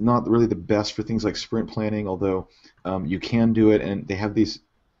 Asana is not really the best for things like sprint planning, although you can do it, and they have these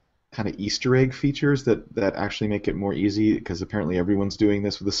kind of Easter egg features that actually make it more easy, because apparently everyone's doing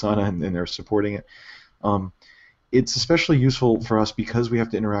this with Asana and they're supporting it. It's especially useful for us because we have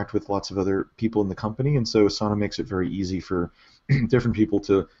to interact with lots of other people in the company, and so Asana makes it very easy for different people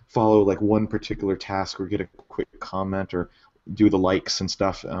to follow like one particular task or get a quick comment or do the likes and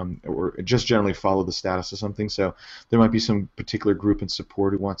stuff, or just generally follow the status of something. So there might be some particular group in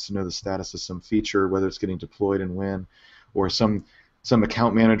support who wants to know the status of some feature, whether it's getting deployed and when, or some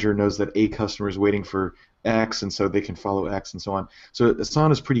account manager knows that a customer is waiting for X, and so they can follow X and so on. So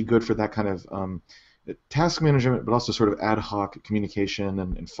Asana is pretty good for that kind of task management, but also sort of ad hoc communication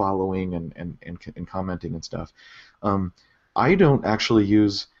and following and commenting and stuff. I don't actually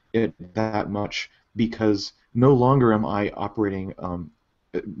use it that much because no longer am I operating,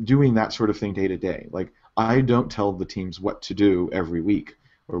 doing that sort of thing day to day. Like, I don't tell the teams what to do every week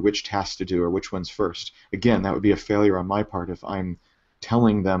or which tasks to do or which one's first. Again, that would be a failure on my part if I'm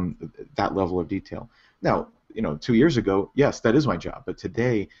telling them that level of detail. Now, 2 years ago, yes, that is my job, but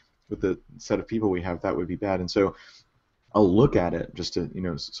today, with the set of people we have, that would be bad. And so I'll look at it just to,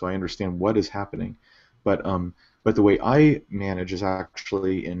 so I understand what is happening. But the way I manage is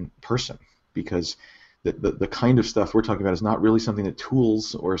actually in person, because the kind of stuff we're talking about is not really something that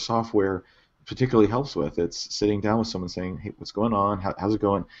tools or software particularly helps with. It's sitting down with someone saying, hey, what's going on? How's it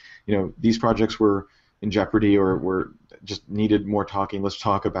going? These projects were in jeopardy or were just needed more talking. Let's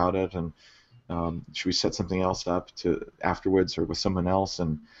talk about it. And should we set something else up to afterwards or with someone else,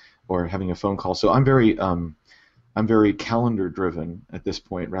 or having a phone call? So I'm very calendar driven at this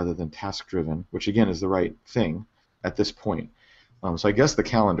point rather than task driven, which again is the right thing at this point. So I guess the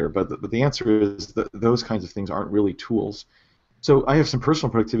calendar, but the answer is that those kinds of things aren't really tools. So I have some personal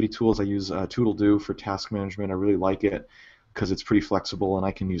productivity tools. I use ToodleDo for task management. I really like it because it's pretty flexible, and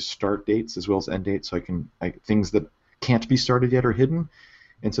I can use start dates as well as end dates, so things that can't be started yet are hidden,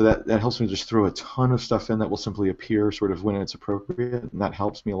 and so that helps me just throw a ton of stuff in that will simply appear sort of when it's appropriate, and that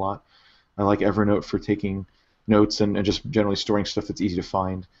helps me a lot. I like Evernote for taking notes and just generally storing stuff that's easy to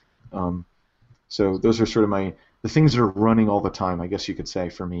find. So those are sort of the things that are running all the time, I guess you could say,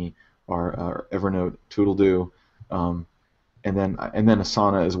 for me are Evernote, ToodleDo, and then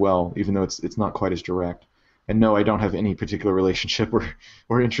Asana as well, even though it's not quite as direct. And no, I don't have any particular relationship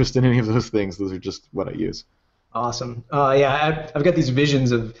or interest in any of those things. Those are just what I use. Awesome. Yeah, I've got these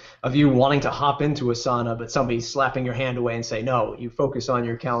visions of you wanting to hop into Asana, but somebody slapping your hand away and say, no, you focus on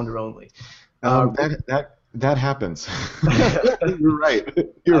your calendar only. That happens. You're right.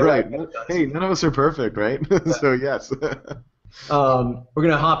 You're right. Hey, none of us are perfect, right? So yes. We're going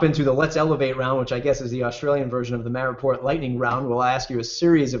to hop into the Let's Elevate round, which I guess is the Australian version of the Matt Report lightning round. We'll ask you a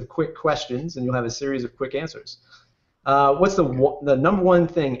series of quick questions, and you'll have a series of quick answers. What's the number one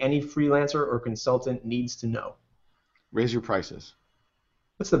thing any freelancer or consultant needs to know? Raise your prices.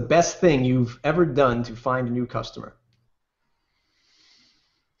 What's the best thing you've ever done to find a new customer?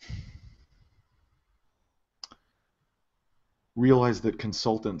 Realize that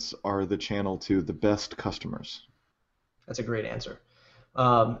consultants are the channel to the best customers. That's a great answer.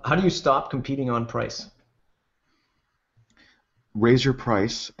 How do you stop competing on price? Raise your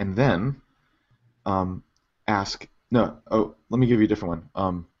price and then ask. No, let me give you a different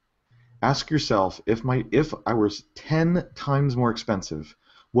one. Ask yourself, if I was 10 times more expensive,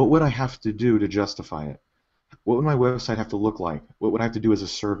 what would I have to do to justify it? What would my website have to look like? What would I have to do as a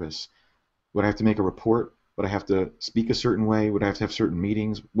service? Would I have to make a report? Would I have to speak a certain way? Would I have to have certain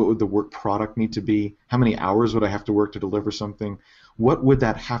meetings? What would the work product need to be? How many hours would I have to work to deliver something? What would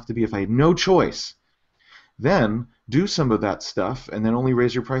that have to be if I had no choice? Then do some of that stuff and then only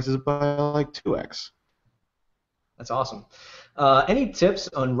raise your prices by like 2x. That's awesome. Any tips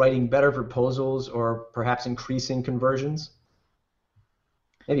on writing better proposals or perhaps increasing conversions?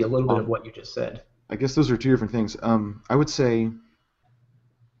 Maybe a little bit of what you just said. I guess those are two different things. I would say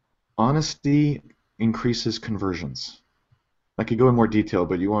honesty increases conversions. I could go in more detail,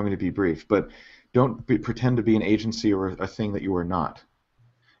 but you want me to be brief. But don't pretend to be an agency or a thing that you are not.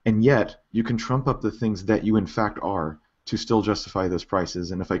 And yet, you can trump up the things that you in fact are to still justify those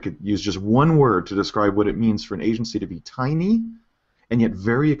prices. And if I could use just one word to describe what it means for an agency to be tiny and yet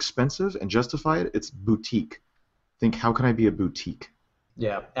very expensive and justify it, it's boutique. Think, how can I be a boutique?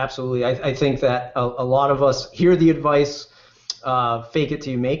 Yeah, absolutely. I think that a lot of us hear the advice, fake it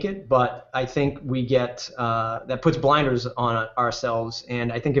till you make it, but I think we get that puts blinders on ourselves.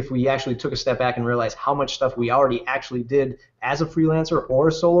 And I think if we actually took a step back and realized how much stuff we already actually did as a freelancer or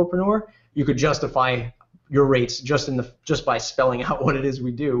a solopreneur, you could justify your rates just by spelling out what it is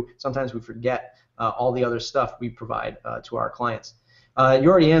we do. Sometimes we forget all the other stuff we provide to our clients. You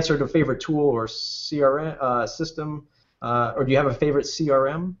already answered a favorite tool or CRM system, or do you have a favorite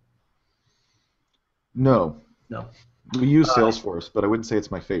CRM? No. No. We use Salesforce, but I wouldn't say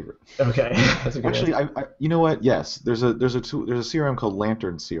it's my favorite. Okay, that's a good Actually, answer. you know what? Yes, there's a CRM called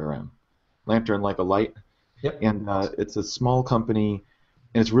Lantern CRM. Lantern like a light. Yep. And it's a small company,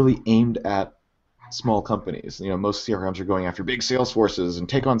 and it's really aimed at small companies. You know, most CRMs are going after big Salesforces and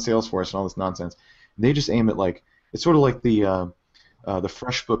take on Salesforce and all this nonsense. They just aim at it's sort of like the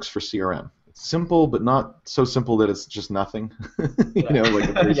FreshBooks for CRM. It's simple, but not so simple that it's just nothing. You know,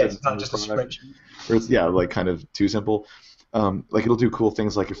 like yeah, it's not just a spreadsheet. Or it's like kind of too simple. Like it'll do cool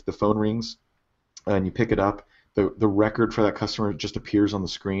things like if the phone rings and you pick it up, the record for that customer just appears on the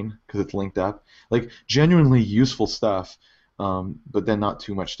screen because it's linked up. Like genuinely useful stuff, but then not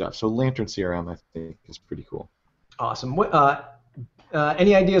too much stuff. So Lantern CRM I think is pretty cool. Awesome.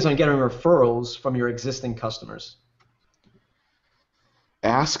 Any ideas on getting referrals from your existing customers?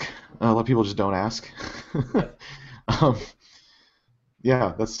 Ask. A lot of people just don't ask.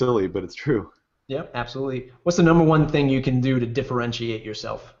 Yeah, that's silly, but it's true. Yeah, absolutely. What's the number one thing you can do to differentiate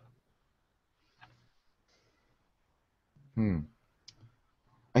yourself?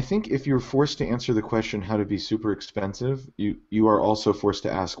 I think if you're forced to answer the question how to be super expensive, you are also forced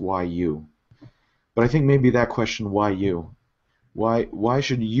to ask why you. But I think maybe that question, why you? Why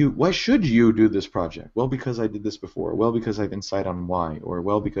should you do this project? Well, because I did this before. Well, because I have insight on why. Or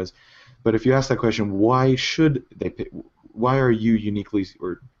well, because. But if you ask that question, why should they pay? Why are you uniquely,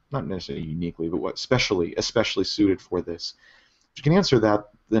 or not necessarily uniquely, but especially suited for this? If you can answer that,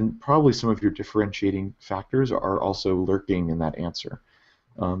 then probably some of your differentiating factors are also lurking in that answer.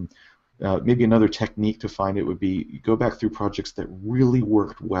 Maybe another technique to find it would be you go back through projects that really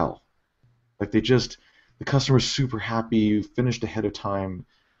worked well. Like the customer's super happy, you finished ahead of time,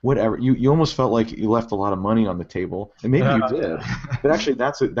 whatever. You almost felt like you left a lot of money on the table, and maybe you did. But actually,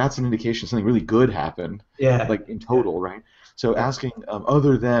 that's an indication something really good happened. Yeah. Like in total, right? So asking,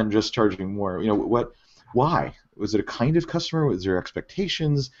 other than just charging more, why? Was it a kind of customer? Was there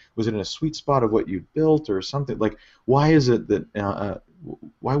expectations? Was it in a sweet spot of what you built or something? Like, why is it that?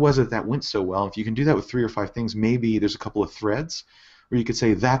 Why was it that went so well? If you can do that with 3 or 5 things, maybe there's a couple of threads where you could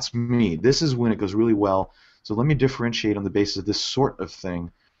say, that's me. This is when it goes really well. So let me differentiate on the basis of this sort of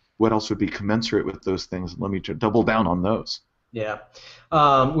thing. What else would be commensurate with those things? Let me double down on those. Yeah.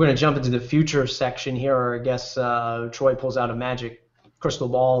 We're going to jump into the future section here, or I guess Troy pulls out a magic crystal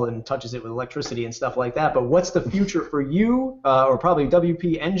ball and touches it with electricity and stuff like that. But what's the future for you, or probably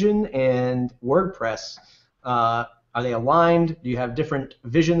WP Engine and WordPress? Are they aligned? Do you have different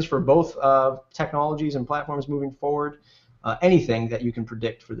visions for both technologies and platforms moving forward? Anything that you can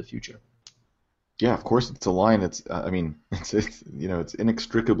predict for the future? Yeah, of course it's aligned. It's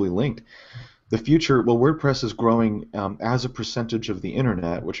inextricably linked. The future, well, WordPress is growing as a percentage of the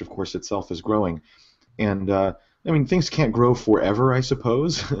internet, which of course itself is growing. And I mean, things can't grow forever, I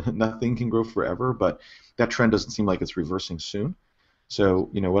suppose. Nothing can grow forever, but that trend doesn't seem like it's reversing soon. So,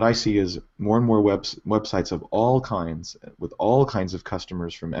 what I see is more and more websites of all kinds, with all kinds of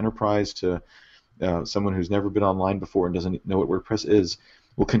customers, from enterprise to someone who's never been online before and doesn't know what WordPress is,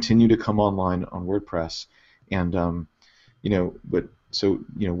 will continue to come online on WordPress. And,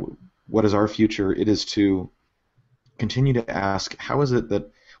 what is our future? It is to continue to ask, how is it that,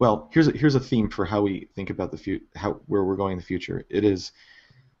 well, here's a theme for how we think about where we're going in the future. It is,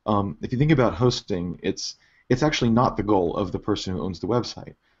 if you think about hosting, it's actually not the goal of the person who owns the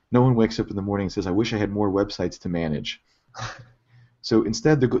website. No one wakes up in the morning and says, I wish I had more websites to manage. So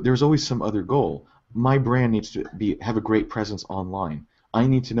instead, there's always some other goal. My brand needs to have a great presence online. I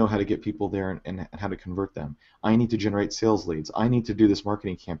need to know how to get people there and how to convert them. I need to generate sales leads. I need to do this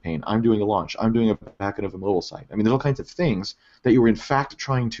marketing campaign. I'm doing a launch. I'm doing a backend of a mobile site. I mean, there's all kinds of things that you were in fact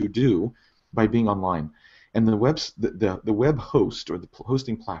trying to do by being online. And the web host, or the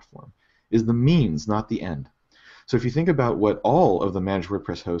hosting platform, is the means, not the end. So if you think about what all of the managed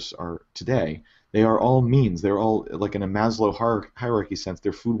WordPress hosts are today, they are all means. They're all, like in a Maslow hierarchy sense,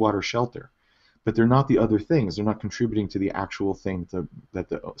 they're food, water, shelter. But they're not the other things. They're not contributing to the actual thing that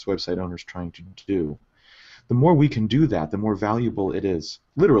the website owner is trying to do. The more we can do that, the more valuable it is,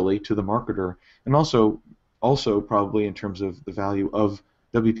 literally, to the marketer, and also probably in terms of the value of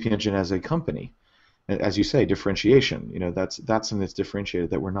WP Engine as a company. As you say, differentiation. That's something that's differentiated,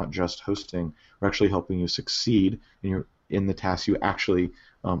 that we're not just hosting, we're actually helping you succeed in the tasks you actually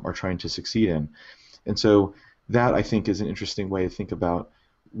are trying to succeed in. And so that, I think, is an interesting way to think about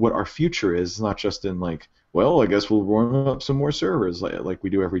what our future is, not just in like, well, I guess we'll warm up some more servers like we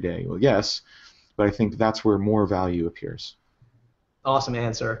do every day. Well, yes, but I think that's where more value appears. Awesome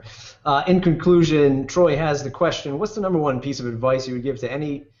answer. In conclusion, Troy has the question, what's the number one piece of advice you would give to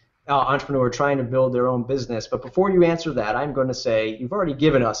any entrepreneur trying to build their own business? But before you answer that, I'm going to say you've already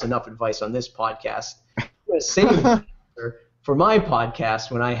given us enough advice on this podcast. I'm going to save the answer for my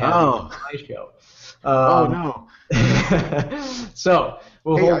podcast when I have my show. No. So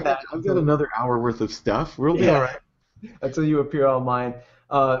we'll hold that. I've got another hour worth of stuff. We'll be all right. Until you appear on mine.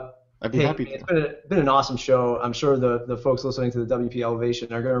 I'd be happy to. It's been an awesome show. I'm sure the folks listening to the WP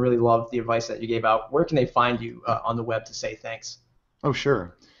Elevation are going to really love the advice that you gave out. Where can they find you on the web to say thanks? Oh,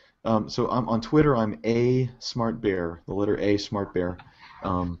 sure. So I'm on Twitter. I'm @asmartbear, the letter A, smartbear.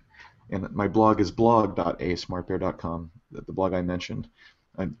 And my blog is blog.asmartbear.com, the blog I mentioned.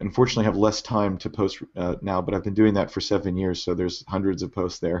 I unfortunately have less time to post now, but I've been doing that for 7 years, so there's hundreds of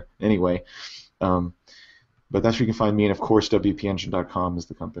posts there. Anyway, but that's where you can find me, and of course, WPEngine.com is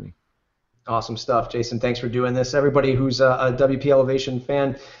the company. Awesome stuff, Jason. Thanks for doing this. Everybody who's a WP Elevation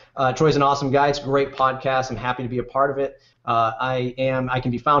fan, Troy's an awesome guy. It's a great podcast. I'm happy to be a part of it. I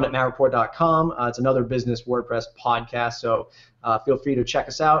can be found at mattreport.com. It's another business WordPress podcast, so feel free to check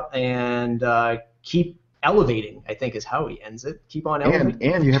us out and keep elevating, I think is how he ends it. Keep on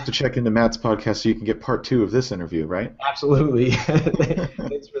elevating. And you have to check into Matt's podcast so you can get part 2 of this interview, right? Absolutely.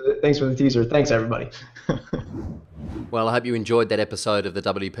 Thanks for the teaser. Thanks, everybody. Well, I hope you enjoyed that episode of the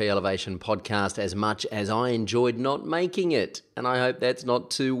WP Elevation podcast as much as I enjoyed not making it. And I hope that's not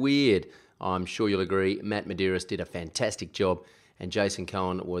too weird. I'm sure you'll agree, Matt Medeiros did a fantastic job, and Jason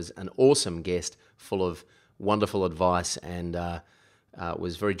Cohen was an awesome guest, full of wonderful advice, and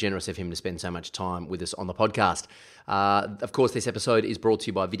was very generous of him to spend so much time with us on the podcast. Of course, this episode is brought to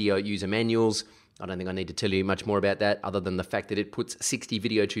you by Video User Manuals. I don't think I need to tell you much more about that, other than the fact that it puts 60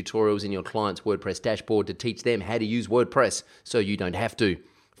 video tutorials in your client's WordPress dashboard to teach them how to use WordPress, so you don't have to.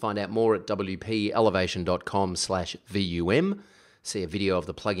 Find out more at wpelevation.com/VUM. See a video of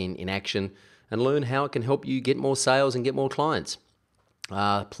the plugin in action and learn how it can help you get more sales and get more clients.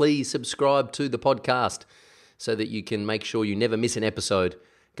 Please subscribe to the podcast so that you can make sure you never miss an episode.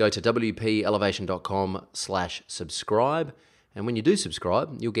 Go to wpelevation.com/subscribe. And when you do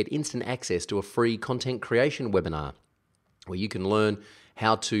subscribe, you'll get instant access to a free content creation webinar where you can learn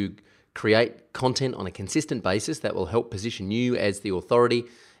how to create content on a consistent basis that will help position you as the authority,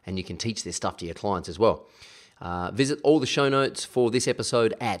 and you can teach this stuff to your clients as well. Visit all the show notes for this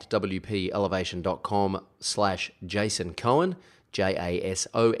episode at wpelevation.com/Jason Cohen,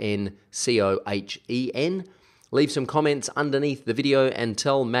 JASONCOHEN. Leave some comments underneath the video and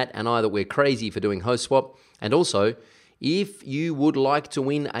tell Matt and I that we're crazy for doing Host Swap. And also, if you would like to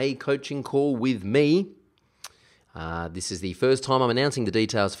win a coaching call with me, this is the first time I'm announcing the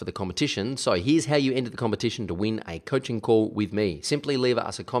details for the competition. So here's how you enter the competition to win a coaching call with me. Simply leave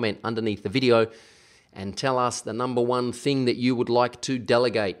us a comment underneath the video and tell us the number one thing that you would like to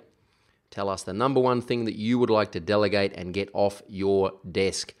delegate. Tell us the number one thing that you would like to delegate and get off your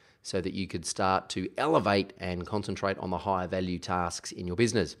desk so that you could start to elevate and concentrate on the higher value tasks in your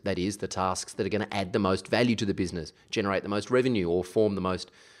business. That is, the tasks that are going to add the most value to the business, generate the most revenue, or form the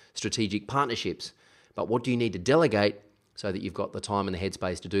most strategic partnerships. But what do you need to delegate so that you've got the time and the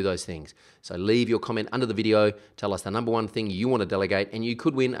headspace to do those things? So leave your comment under the video. Tell us the number one thing you want to delegate, and you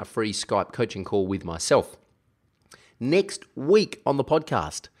could win a free Skype coaching call with myself. Next week on the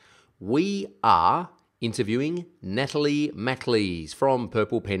podcast, we are interviewing Natalie Maclees from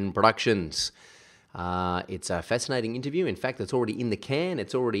Purple Pen Productions. It's a fascinating interview. In fact, it's already in the can.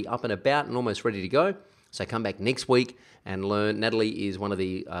 It's already up and about and almost ready to go. So come back next week and learn. Natalie is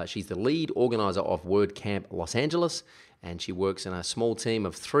she's the lead organizer of WordCamp Los Angeles, and she works in a small team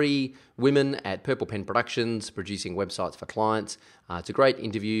of 3 women at Purple Pen Productions, producing websites for clients. It's a great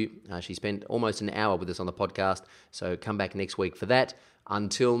interview. She spent almost an hour with us on the podcast, so come back next week for that.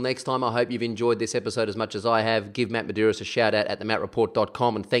 Until next time, I hope you've enjoyed this episode as much as I have. Give Matt Medeiros a shout out at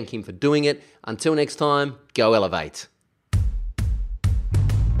thematreport.com and thank him for doing it. Until next time, go elevate.